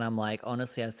to them and I'm like,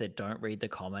 honestly, I said, don't read the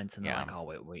comments. And they're Yeah. like,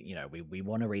 oh, we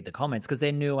want to read the comments because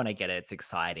they're new and I get it. It's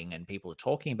exciting and people are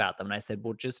talking about them. And I said,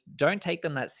 well, just don't take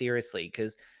them that seriously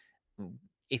because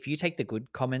if you take the good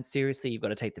comments seriously, you've got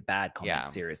to take the bad comments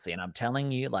Yeah. seriously. And I'm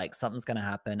telling you, like, something's going to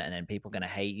happen and then people are going to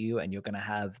hate you and you're going to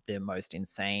have the most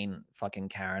insane fucking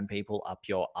Karen people up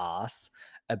your ass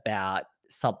about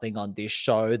something on this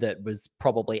show that was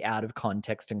probably out of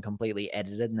context and completely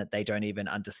edited, and that they don't even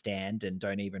understand and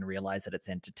don't even realize that it's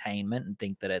entertainment and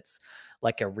think that it's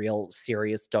like a real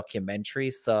serious documentary.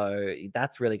 So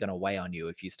that's really going to weigh on you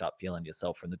if you start feeling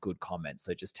yourself from the good comments.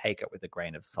 So just take it with a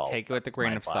grain of salt. Take it with a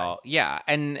grain of salt. Yeah.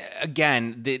 And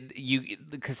again,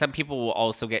 because some people will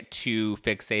also get too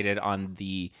fixated on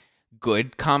the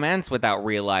good comments without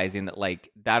realizing that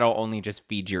like that'll only just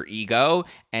feed your ego,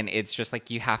 and it's just like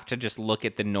you have to just look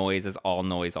at the noise as all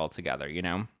noise altogether, you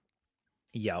know?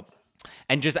 Yep.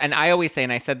 And I always say,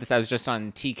 and I said this, I was just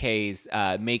on TK's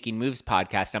Making Moves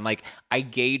podcast. I'm like, I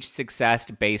gauge success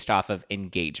based off of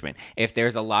engagement. If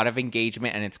there's a lot of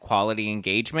engagement and it's quality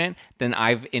engagement, then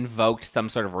I've invoked some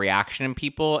sort of reaction in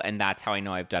people, and that's how I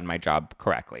know I've done my job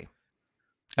correctly,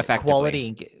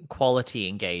 effectively. Quality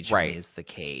engagement Right. is the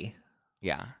key.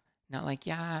 Yeah. Not like,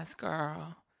 yes,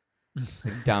 girl.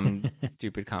 Like dumb,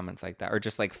 stupid comments like that. Or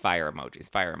just like fire emojis.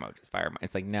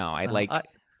 It's like, no, I like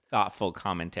thoughtful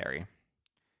commentary.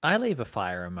 I leave a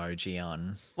fire emoji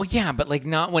on. Well, yeah, but like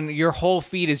not when your whole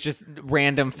feed is just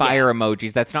random fire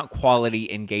emojis. That's not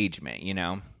quality engagement, you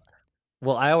know?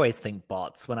 Well, I always think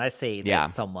bots. When I see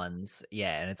that someone's,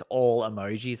 and it's all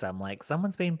emojis, I'm like,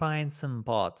 someone's been buying some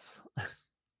bots.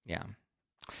 Yeah.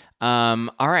 All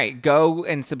right, go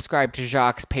and subscribe to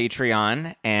Jacques'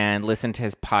 Patreon and listen to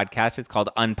his podcast. It's called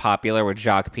Unpopular with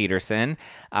Jacques Peterson.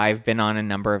 I've been on a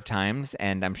number of times,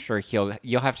 and I'm sure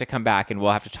you'll have to come back, and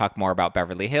we'll have to talk more about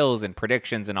Beverly Hills and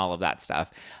predictions and all of that stuff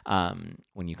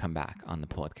when you come back on the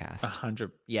podcast.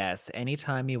 100, yes,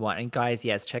 anytime you want. And guys,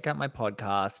 yes, check out my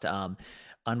podcast.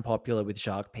 Unpopular with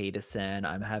Jacques Peterson.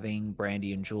 I'm having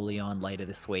Brandy and Julie on later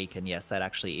this week. And yes, that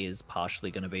actually is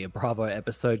partially going to be a Bravo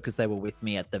episode because they were with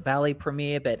me at the Valley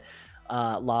premiere. But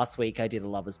last week I did a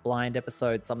Love is Blind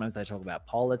episode. Sometimes I talk about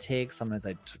politics. Sometimes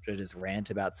I just rant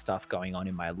about stuff going on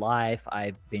in my life.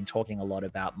 I've been talking a lot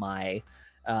about my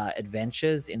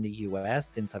adventures in the US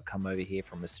since I've come over here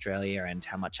from Australia, and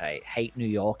how much I hate New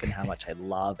York and how much I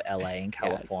love LA and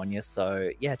California. Yes.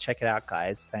 So yeah, check it out,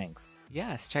 guys. Thanks.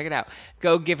 Yes, check it out.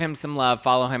 Go give him some love.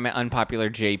 Follow him at Unpopular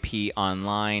JP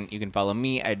online. You can follow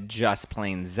me at Just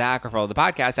Plain Zack, or follow the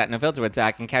podcast at No Filter with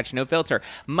Zack, and catch No Filter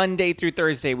Monday through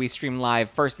Thursday. We stream live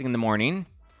first thing in the morning,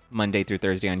 Monday through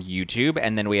Thursday on YouTube.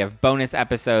 And then we have bonus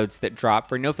episodes that drop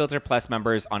for No Filter Plus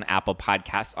members on Apple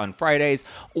Podcasts on Fridays,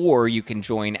 or you can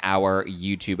join our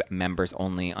YouTube members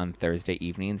only on Thursday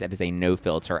evenings. It is a No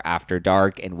Filter After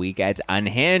Dark, and we get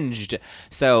unhinged.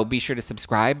 So be sure to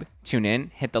subscribe, tune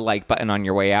in, hit the like button on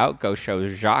your way out. Go show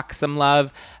Jacques some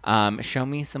love. Show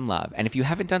me some love. And if you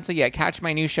haven't done so yet, catch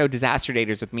my new show, Disaster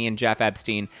Daters, with me and Jeff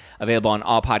Epstein, available on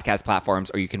all podcast platforms,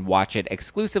 or you can watch it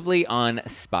exclusively on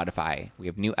Spotify. We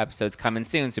have new episodes coming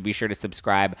soon, so be sure to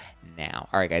subscribe now.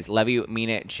 All right, guys. Love you. Mean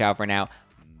it. Ciao for now.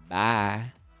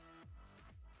 Bye.